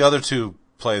 Let's the other two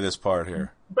play this part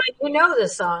here. But you know the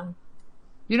song.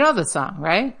 You know the song,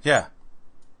 right? Yeah.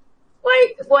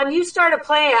 Like, when you started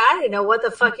playing, I didn't know what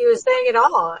the fuck he was saying at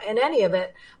all in any of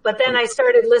it. But then I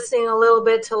started listening a little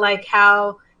bit to like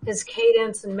how his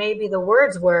cadence and maybe the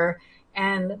words were.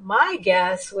 And my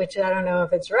guess, which I don't know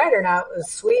if it's right or not, was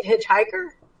Sweet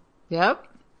Hitchhiker. Yep.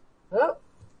 Oh.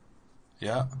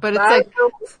 Yeah. But it's like,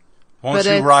 Won't but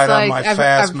you it's ride on like- my I've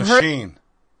fast heard- machine?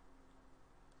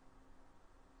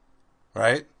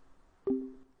 Right?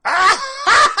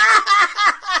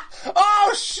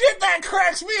 Oh shit, that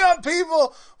cracks me up,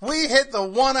 people. We hit the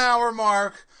 1 hour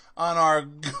mark on our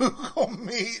Google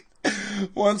Meet.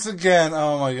 Once again,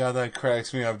 oh my god, that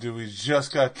cracks me up, dude. We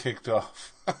just got kicked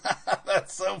off.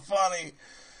 That's so funny.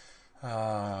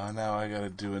 Now I gotta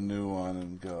do a new one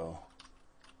and go.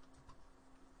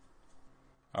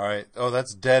 Alright. Oh,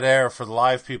 that's dead air for the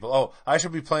live people. Oh, I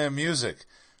should be playing music.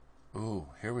 Ooh,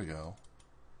 here we go.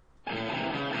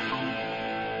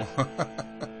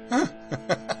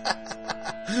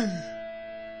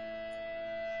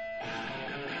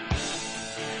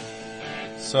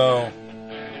 So,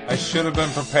 I should have been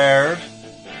prepared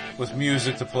with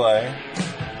music to play.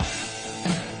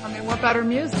 I mean, what better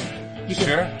music?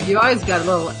 Sure. You always got a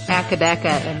little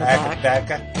akadaka in the back.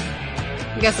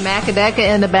 Akadaka. You got some akadaka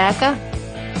in the back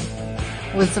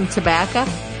with some tobacco.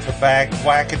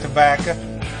 Whack it tobacco.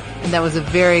 And that was a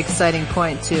very exciting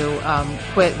point to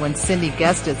quit when Cindy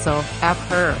guessed it, so F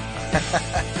her.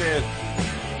 Dude.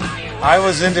 I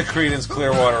was into Creedence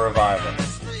Clearwater Revival.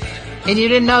 And you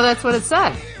didn't know that's what it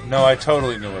said. No, I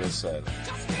totally knew what it said.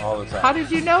 All the time. How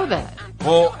did you know that?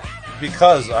 Well,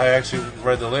 because I actually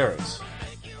read the lyrics.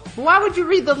 Why would you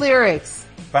read the lyrics?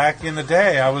 Back in the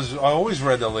day, I always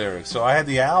read the lyrics. So I had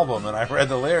the album and I read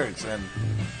the lyrics and...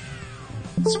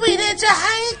 Sweet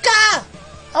Hitchhiker,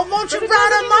 I want you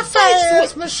right on my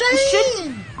fast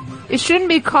machine. It shouldn't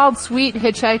be called Sweet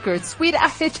Hitchhiker. It's Sweet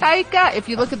Hitchhiker if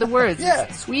you look at the words. Yeah.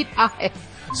 It's Sweet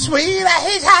Sweet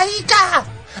Hitchhiker,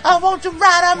 I want you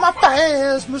right on my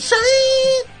fast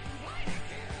machine.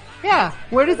 Yeah.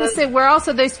 Where does it say? Where else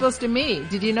are they supposed to meet?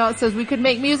 Did you know it says we could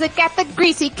make music at the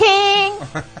Greasy King?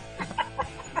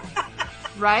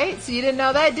 Right? So you didn't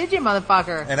know that, did you,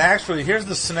 motherfucker? And actually, here's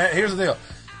the deal.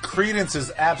 Creedence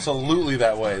is absolutely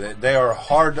that way. They are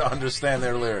hard to understand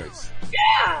their lyrics.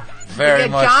 Yeah. Very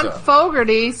Like much John so.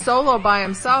 Fogerty solo by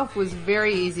himself was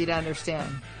very easy to understand.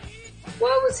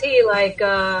 What was he like?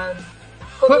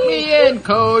 Put me in,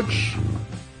 coach.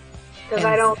 Because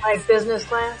I don't like business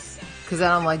class. Because I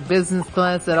don't like business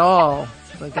class at all.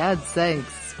 For God's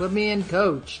sakes, put me in,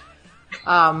 coach.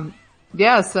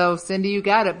 Yeah, so Cindy, you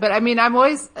got it. But I mean,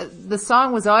 the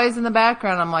song was always in the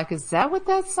background. I'm like, is that what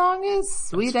that song is?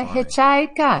 Sweet a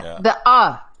Hitchhiker. Yeah.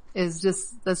 The is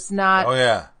just, that's not. Oh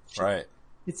yeah, right.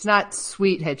 It's not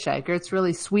Sweet Hitchhiker. It's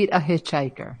really Sweet a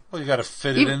Hitchhiker. Well, you got to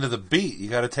fit it into the beat. You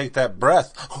got to take that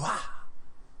breath.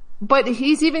 But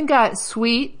he's even got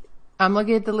Sweet. I'm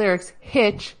looking at the lyrics.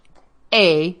 Hitch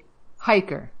a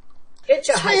hiker.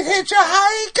 Sweet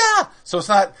Hitchhiker. So it's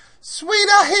not Sweet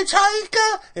a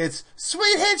Hitchhiker. It's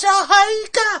Sweet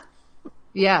Hitchhiker.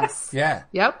 Yes. Yeah.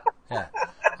 Yep. Yeah.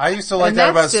 I used to like And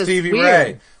that about that's just Stevie weird.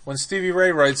 Ray. When Stevie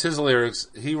Ray writes his lyrics,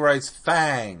 he writes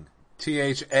Thang.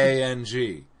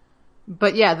 Thang.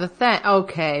 But yeah, the thing,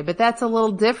 okay, but that's a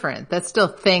little different. That's still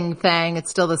thing, thang.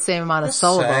 It's still the same amount of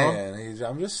syllable.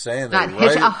 I'm just saying. Not They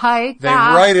hitch write, a hike. they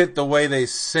write it the way they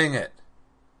sing it.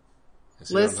 You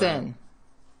see what I'm saying? Listen,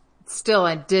 still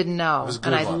I didn't know, It was a and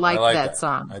good I one. liked like that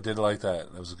song. I did like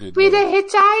that. That was a good We one. the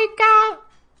hitchhiker,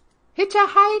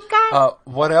 hitchhiker.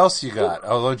 What else you got?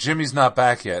 Although Jimmy's not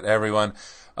back yet, everyone.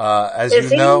 As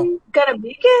Is you know. he gonna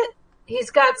make it? He's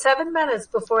got 7 minutes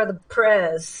before the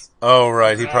press. Oh,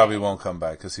 right. He probably won't come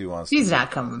back because he wants He's to.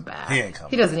 not coming back. He ain't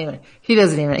coming He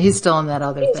doesn't even, he's still in that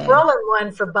other He's thing. rolling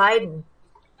one for Biden.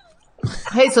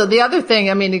 Hey, so the other thing,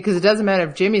 I mean, because it doesn't matter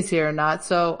if Jimmy's here or not,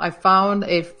 so I found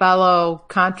a fellow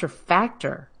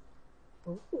contrafactor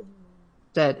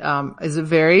that is a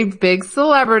very big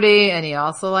celebrity, and he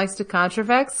also likes to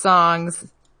contrafact songs,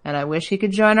 and I wish he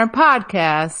could join our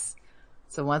podcast.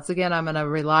 So once again, I'm going to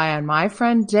rely on my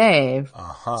friend Dave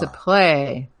to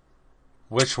play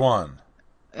Which one?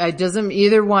 It doesn't,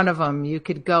 either one of them you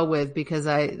could go with, because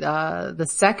the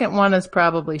second one is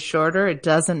probably shorter. It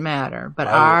doesn't matter. But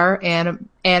our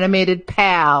animated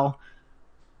pal,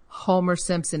 Homer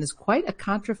Simpson, is quite a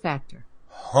contrafactor.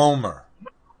 Homer.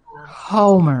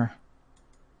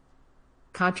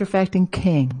 Contrafacting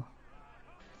king.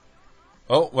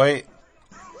 Oh, wait.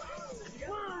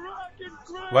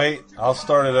 I'll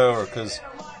start it over because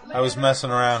I was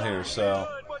messing around here, so.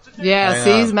 Yeah,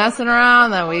 see, he's messing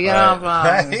around, then we get off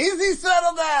on. Easy,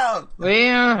 settle down.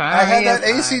 I had that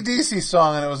AC/DC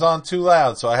song and it was on too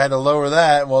loud, so I had to lower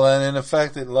that. Well, then in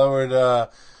effect it lowered,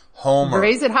 Homer.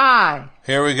 Raise it high.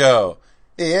 Here we go.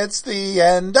 It's the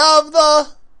end of the...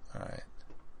 Alright.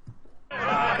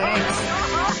 Thanks.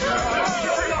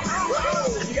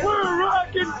 We're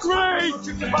rocking great!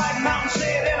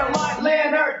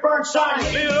 Leonard,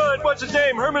 what's his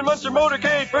name? Herman Munster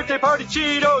Motorcade, birthday party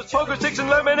Cheetos, pogo sticks and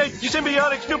lemonade, you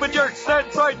symbiotic stupid jerks,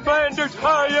 that's right, Flanders,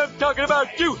 I am talking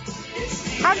about you!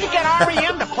 How'd you get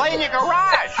REM to play in your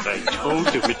garage? I told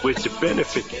them it was a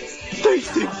benefit. They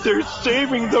think they're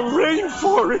saving the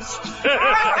rainforest.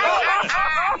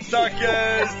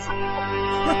 Suckers!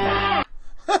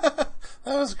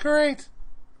 That was great.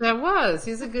 That was.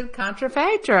 He's a good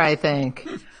contrafactor, I think.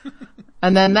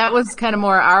 And then that was kind of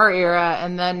more our era.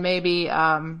 And then maybe,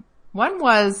 when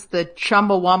was the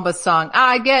Chumbawamba song?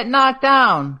 I get knocked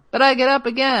down, but I get up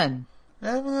again.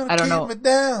 I don't know. Keep it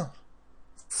down.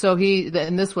 So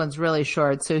and this one's really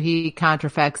short, so he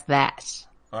contrafacts that.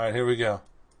 Alright, here we go.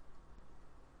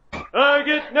 I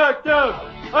get knocked down.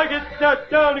 I get knocked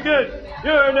down again.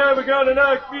 You're never gonna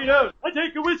knock me down. I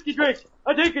take a whiskey drink.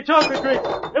 I take a chocolate drink.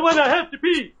 And when I have to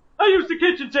pee, I use the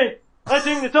kitchen sink. I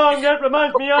sing the song that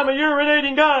reminds me I'm a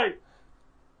urinating guy.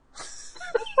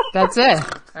 That's it,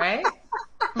 right?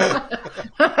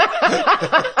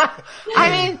 I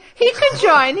mean, he could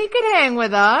join. He could hang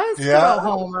with us. Yeah. Good old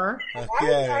Homer.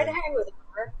 Okay. I'd hang with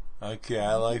her. Okay,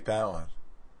 I like that one.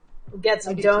 Get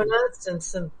some donuts and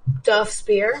some Duff's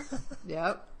beer.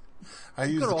 Yep. I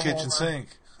use the kitchen sink.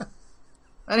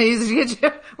 And he's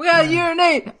we gotta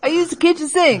urinate. I use the kitchen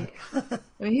sink. I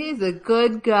mean, he's a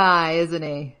good guy, isn't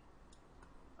he?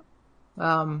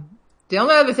 The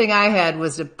only other thing I had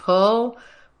was to pull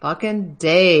fucking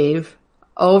Dave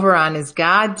over on his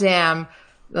goddamn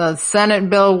Senate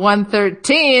Bill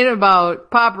 113 about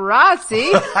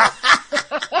paparazzi.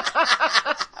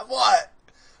 What?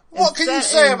 What can you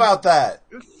say about that?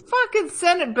 Fucking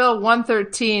Senate Bill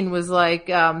 113 was like,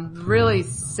 really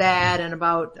sad and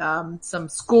about, some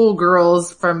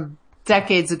schoolgirls from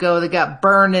decades ago that got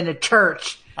burned in a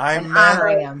church.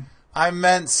 Honoring him. I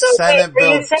meant So Senate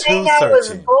Bill 213. Are you saying that was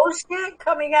bullshit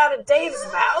coming out of Dave's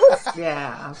mouth?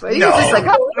 Yeah. But he was just like,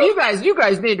 oh, you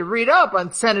guys need to read up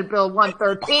on Senate Bill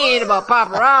 113 about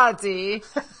paparazzi.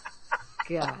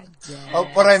 God damn. Oh,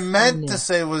 what I meant to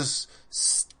say was,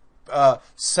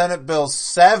 Senate Bill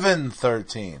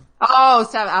 713. Oh,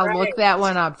 I'll look that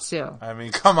one up too. I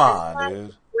mean, come on,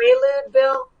 dude. Quaalude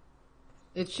bill?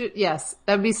 It should, yes,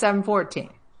 that'd be 714.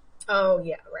 Oh,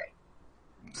 yeah, right.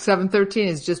 713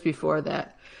 is just before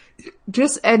that.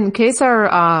 Just in case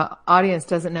our audience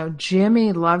doesn't know,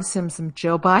 Jimmy loves him some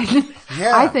Joe Biden.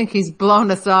 Yeah. I think he's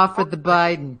blown us off with the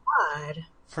Biden. God.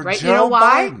 For Right? Joe You know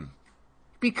why? Biden.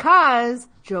 Because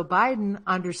Joe Biden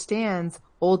understands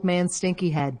old man stinky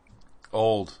head.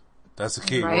 Old. That's the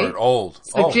key Right? word. Old.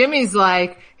 So Old. Jimmy's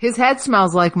like, his head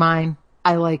smells like mine.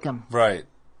 I like him. Right.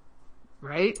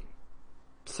 Right?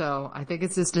 So I think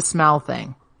it's just a smell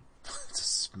thing. It's a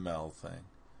smell thing.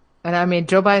 And I mean,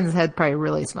 Joe Biden's head probably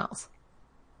really smells.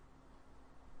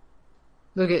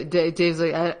 Look at Dave's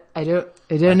like, I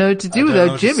don't know what to do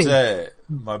without Jimmy.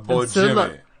 My boy I'm so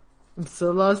Jimmy. I'm so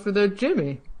lost without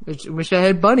Jimmy. Wish I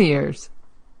had bunny ears.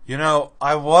 You know,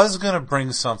 I was gonna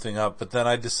bring something up, but then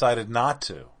I decided not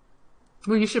to.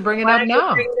 Well, you should bring it up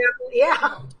now.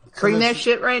 Bring that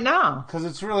shit right now. Because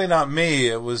it's really not me.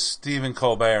 It was Stephen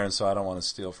Colbert, and so I don't want to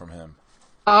steal from him.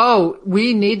 Oh,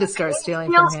 we need to start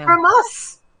stealing from him. From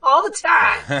us all the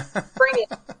time. Bring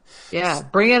it. Yeah,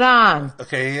 bring it on.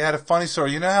 Okay, he had a funny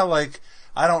story. You know how, like,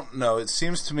 I don't know, it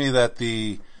seems to me that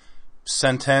the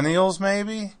centennials,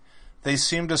 maybe, they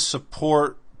seem to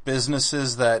support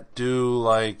businesses that do,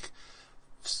 like,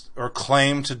 or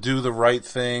claim to do the right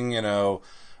thing, you know,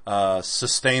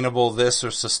 sustainable this or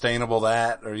sustainable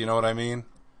that, or you know what I mean?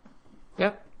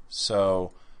 Yep.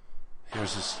 So,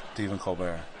 here's this Stephen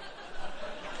Colbert.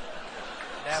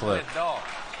 Clip.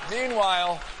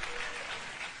 Meanwhile,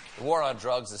 the war on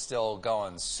drugs is still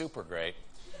going super great.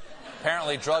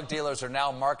 Apparently, drug dealers are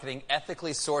now marketing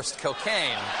ethically sourced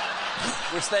cocaine,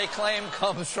 which they claim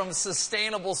comes from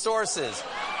sustainable sources.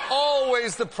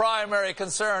 always the primary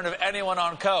concern of anyone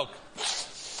on coke.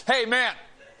 Hey, man,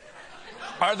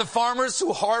 are the farmers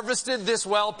who harvested this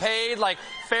well paid, like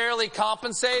fairly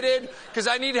compensated? Because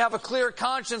I need to have a clear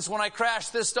conscience when I crash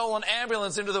this stolen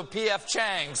ambulance into the P.F.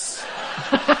 Chang's.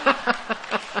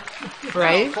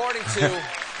 Right? Now, according to...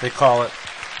 They call it.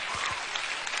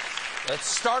 Let's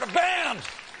start a band!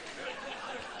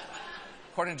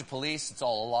 According to police, it's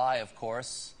all a lie, of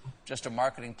course. Just a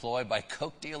marketing ploy by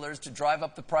coke dealers to drive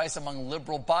up the price among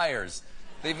liberal buyers.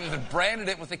 They've even branded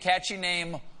it with the catchy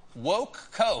name Woke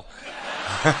Coke.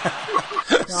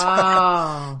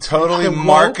 Wow. Totally The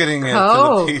marketing it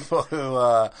woke to the people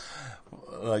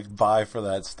who like buy for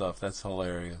that stuff. That's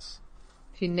hilarious.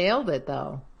 She nailed it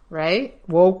though, right?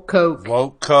 Woke Coke.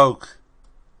 Woke Coke.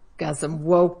 Got some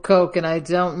woke Coke, and I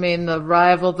don't mean the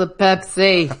rival to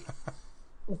Pepsi.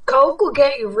 Coke will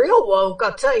get you real woke,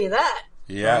 I'll tell you that.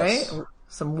 Yes. Right?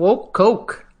 Some woke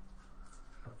Coke.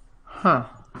 Huh.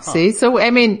 See? So,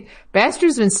 I mean,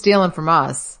 Baxter's been stealing from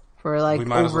us for like We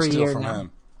might as over well a steal year from now.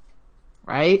 him.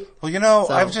 Right? Well, you know,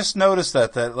 So- I've just noticed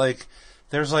that like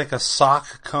there's like a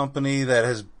sock company that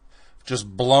has just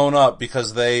blown up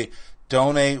because they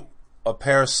donate a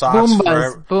pair of socks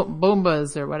Boombas.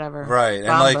 Boombas or whatever. right, and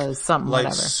Bombas, something, like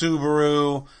whatever.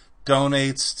 Subaru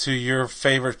donates to your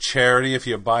favorite charity if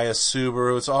you buy a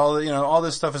Subaru. It's all, you know, all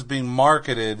this stuff is being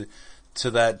marketed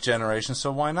to that generation,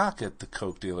 so why not get the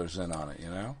coke dealers in on it, you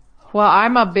know? Well,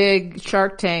 I'm a big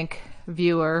Shark Tank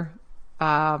viewer.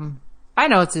 I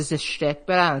know it's just a shtick,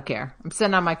 but I don't care. I'm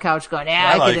sitting on my couch going,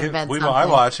 yeah, I like could it. invent I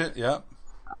something. watch it, yeah.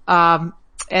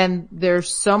 And there's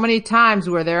so many times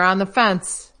where they're on the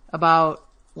fence about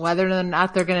whether or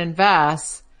not they're going to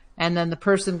invest. And then the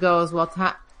person goes, well,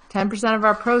 10% of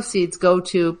our proceeds go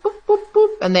to boop, boop,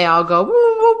 boop. And they all go, boop,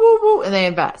 boop, boop, boop, and they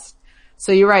invest.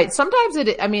 So you're right. Sometimes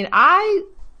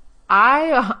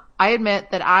I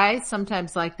admit that I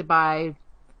sometimes like to buy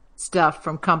stuff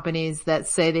from companies that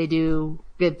say they do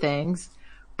good things,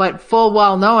 but full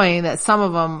well knowing that some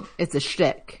of them, it's a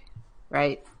shtick,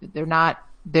 right?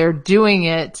 They're doing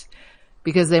it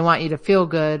because they want you to feel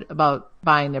good about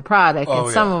buying their product. Oh,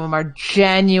 and some yeah. of them are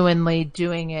genuinely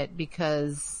doing it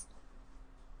because,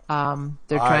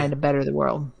 they're trying to better the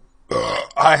world.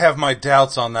 I have my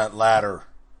doubts on that latter.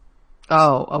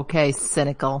 Oh, okay.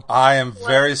 Cynical. I am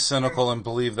very cynical and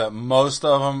believe that most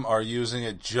of them are using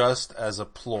it just as a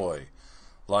ploy.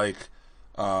 Like,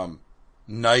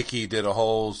 Nike did a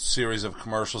whole series of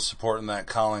commercials supporting that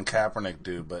Colin Kaepernick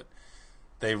dude, but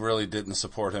they really didn't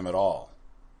support him at all.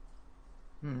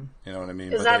 You know what I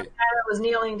mean? Is that the guy that was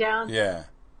kneeling down? Yeah.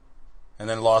 And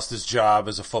then lost his job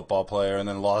as a football player and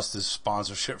then lost his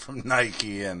sponsorship from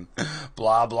Nike and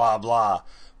blah, blah, blah.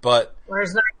 But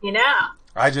Where's Nike now?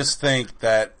 I just think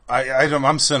that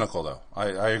I'm cynical though.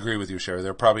 I agree with you, Sherry.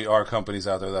 There probably are companies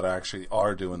out there that actually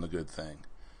are doing the good thing.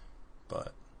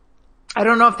 But I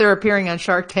don't know if they're appearing on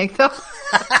Shark Tank though.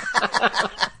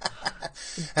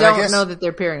 Don't know that they're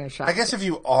appearing on Shark Tank. I guess if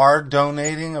you are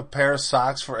donating a pair of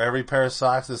socks for every pair of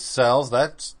socks that sells,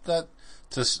 that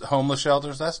to homeless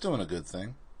shelters, that's doing a good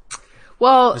thing.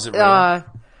 Well, Is it real?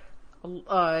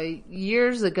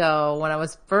 Years ago when I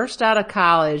was first out of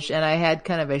college and I had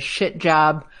kind of a shit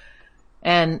job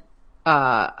and,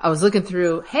 I was looking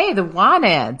through, hey, the WAN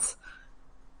ads.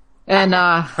 And,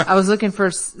 I was looking for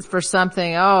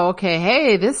something. Oh, okay.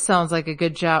 Hey, this sounds like a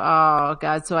good job. Oh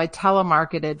God. So I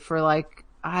telemarketed for like,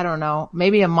 I don't know,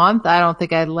 maybe a month. I don't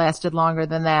think I lasted longer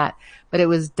than that, but it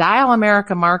was Dial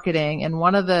America Marketing. And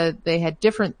they had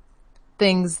different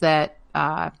things that,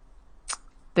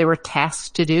 they were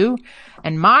tasked to do.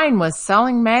 And mine was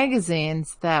selling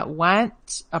magazines that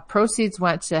proceeds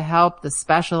went to help the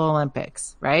Special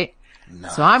Olympics, right?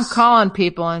 Nice. So I'm calling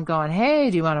people and going, hey,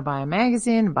 do you want to buy a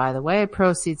magazine? And by the way,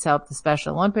 proceeds help the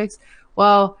Special Olympics.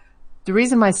 Well, the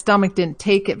reason my stomach didn't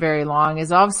take it very long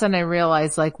is all of a sudden I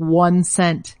realized like 1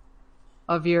 cent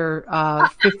of your,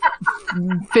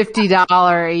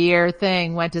 $50 a year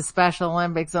thing went to Special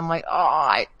Olympics. I'm like, oh,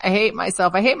 I hate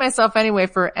myself. I hate myself anyway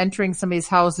for entering somebody's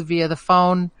house via the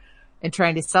phone and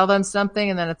trying to sell them something.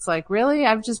 And then it's like, really?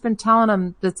 I've just been telling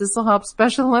them that this will help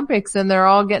Special Olympics and they're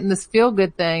all getting this feel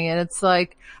good thing. And it's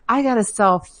like, I got to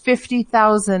sell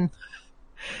 50,000,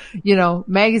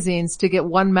 magazines to get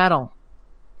one medal.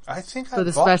 I think for I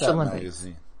the bought Special that Olympics.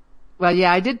 magazine. Well,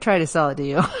 yeah, I did try to sell it to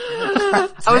you. I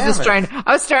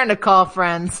was starting to call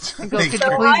friends and go, could you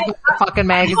please get the fucking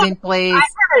magazine, please? I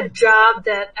had a job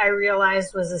that I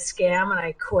realized was a scam and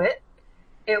I quit.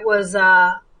 It was,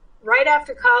 right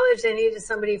after college, they needed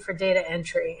somebody for data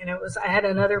entry. And I had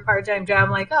another part-time job. I'm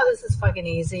like, oh, this is fucking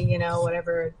easy,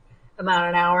 whatever amount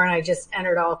an hour. And I just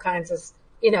entered all kinds of,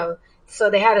 so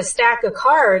they had a stack of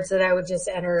cards that I would just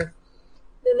enter.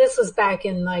 And this was back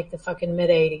in like the fucking mid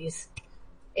 80s,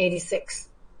 86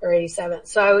 or 87.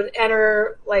 So I would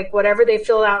enter like whatever they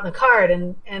filled out in the card.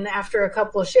 And after a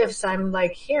couple of shifts, I'm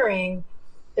like hearing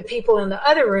the people in the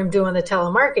other room doing the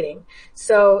telemarketing.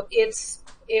 So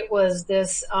it was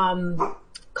this,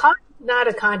 not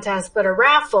a contest, but a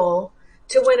raffle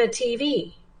to win a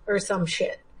TV or some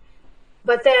shit.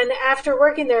 But then after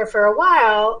working there for a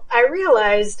while, I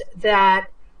realized that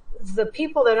the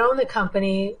people that own the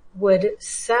company would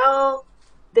sell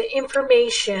the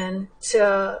information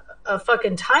to a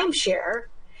fucking timeshare.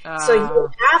 So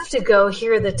you have to go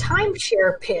hear the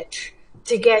timeshare pitch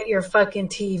to get your fucking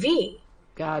TV.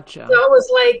 Gotcha. So it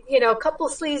was like, a couple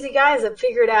sleazy guys that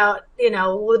figured out,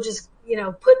 we'll just,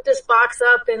 put this box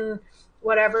up in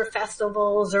whatever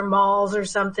festivals or malls or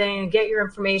something and get your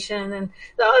information. And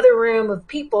the other room of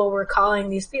people were calling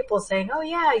these people saying, oh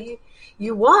yeah,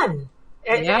 you won.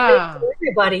 Yeah. And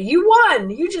everybody, you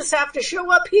won. You just have to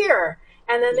show up here.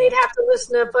 And then they'd have to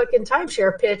listen to a fucking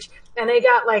timeshare pitch. And they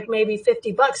got like maybe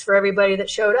 $50 for everybody that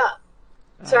showed up.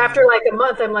 So after like a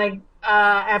month, I'm like,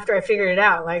 after I figured it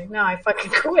out, like, no, I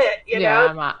fucking quit,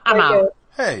 I'm out.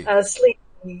 Hey.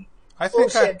 Sleepy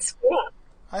bullshit scam.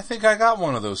 I think I got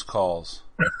one of those calls.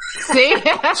 See?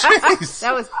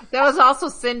 That was also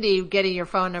Cindy getting your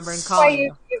phone number and calling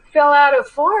you. You fill out a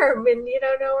form and you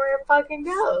don't know where it fucking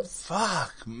goes.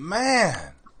 Fuck,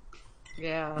 man.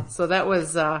 Yeah. So that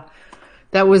was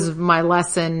my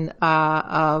lesson,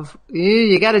 of,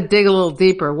 you gotta dig a little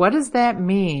deeper. What does that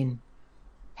mean?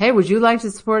 Hey, would you like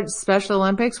to support Special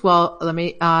Olympics? Well, let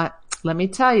me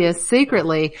tell you,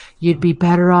 secretly, you'd be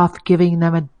better off giving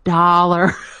them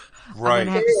 $1. Right. I'm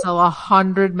gonna have to sell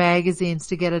 100 magazines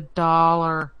to get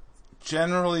 $1.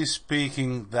 Generally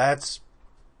speaking, that's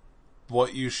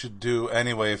what you should do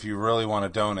anyway if you really want to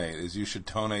donate, is you should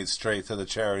donate straight to the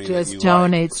charity that you Just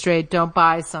donate like. straight. Don't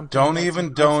buy something. Don't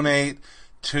even donate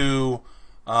to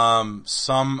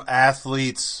some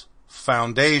athlete's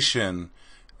foundation.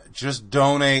 Just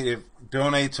donate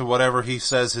to whatever he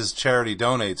says his charity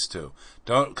donates to.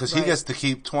 Because he gets to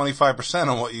keep 25%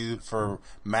 on what for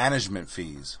management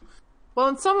fees. Well,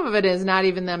 and some of it is not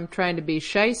even them trying to be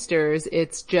shysters.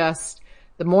 It's just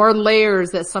the more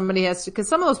layers that somebody has to, because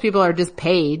some of those people are just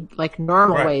paid like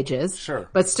normal wages. Sure.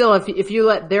 But still, if you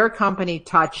let their company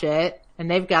touch it and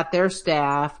they've got their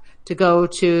staff to go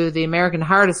to the American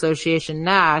Heart Association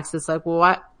next, it's like, well,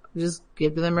 what? Just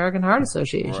give to the American Heart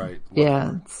Association. Right.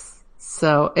 Yeah.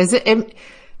 So is it,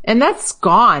 and that's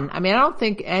gone. I mean, I don't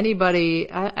think anybody,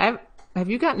 have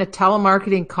you gotten a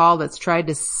telemarketing call that's tried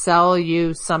to sell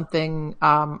you something,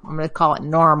 I'm going to call it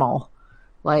normal,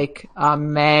 like a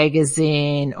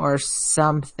magazine or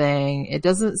something? It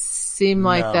doesn't seem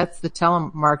like that's the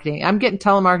telemarketing. I'm getting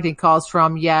telemarketing calls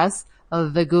from,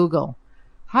 the Google.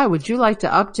 Hi, would you like to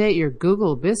update your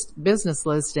Google business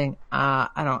listing? I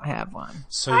don't have one.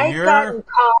 So I've gotten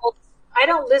calls. I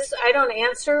don't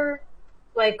answer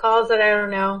like calls that I don't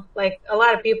know. Like a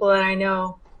lot of people that I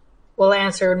know will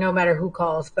answer no matter who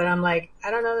calls, but I'm like,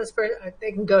 I don't know this person.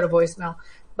 They can go to voicemail,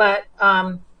 but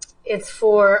it's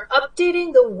for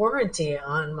updating the warranty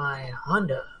on my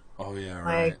Honda. Oh yeah,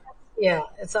 right. Yeah,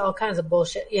 it's all kinds of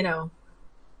bullshit,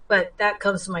 but that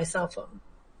comes to my cell phone.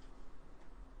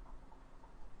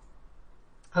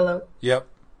 Hello? Yep.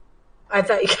 I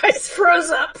thought you guys froze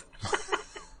up.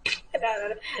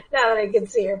 now that I can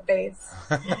see your face.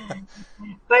 But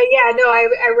yeah, no,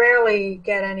 I rarely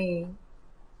get any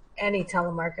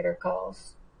telemarketer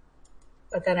calls.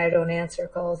 But then I don't answer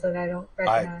calls that I don't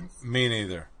recognize. Me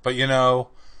neither. But I'm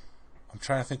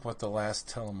trying to think what the last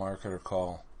telemarketer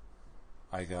call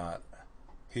I got.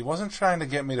 He wasn't trying to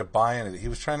get me to buy anything. He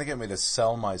was trying to get me to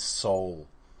sell my soul.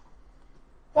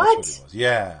 That's what he was.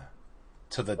 Yeah.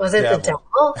 To the was devil. Was it the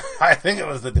devil? I think it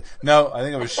was I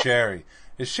think it was Sherry.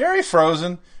 Is Sherry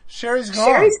frozen? Sherry's gone.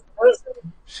 Sherry's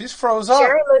frozen. She's froze up.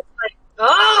 Sherry looks like,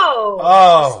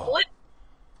 oh.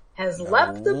 Has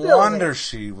left the building. No wonder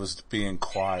she was being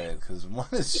quiet, because when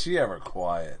is she ever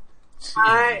quiet? Jesus.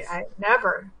 I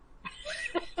never.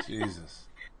 Jesus.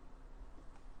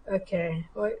 Okay.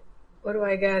 What do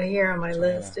I got here on my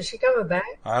list? Is she coming back?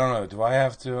 I don't know. Do I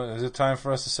have to? Is it time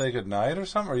for us to say goodnight or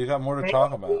something? Or you got more to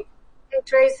talk about? Hey,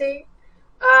 Tracy.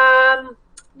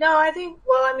 No, I think,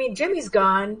 Jimmy's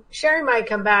gone. Sherry might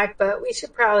come back, but we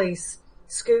should probably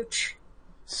scooch.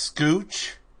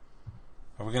 Scooch?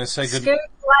 Are we going to say good? Scooch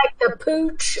like the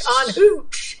pooch on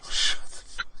hooch.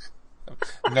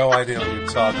 No idea what you're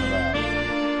talking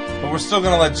about. But we're still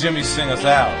going to let Jimmy sing us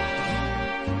out.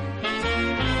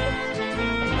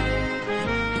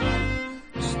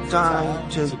 It's time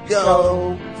to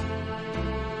go.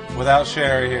 Without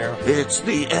Sherry here. It's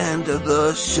the end of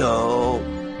the show.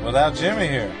 Without Jimmy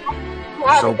here.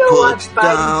 So put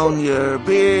down your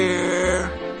beer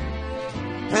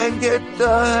and get the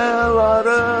hell out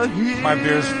of here. My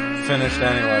beer's finished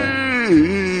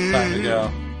anyway. Time to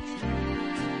go.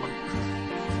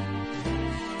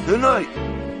 Good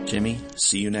night. Jimmy,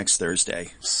 see you next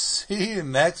Thursday. See you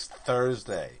next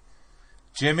Thursday.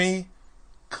 Jimmy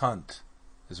cunt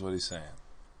is what he's saying.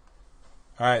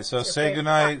 All right, so say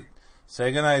goodnight.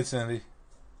 Say goodnight, Cindy.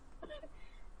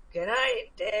 Good night,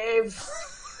 Dave.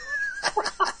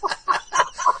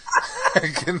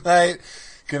 Good night.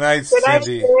 Good night,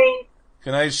 Cindy.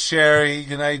 Good night, Sherry.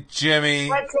 Good night, Jimmy.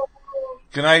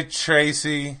 Good night,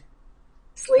 Tracy.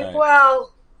 Sleep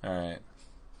well. All right.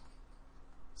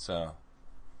 So.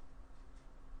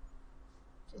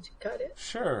 Did you cut it?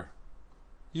 Sure.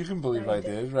 You can believe I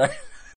did, right?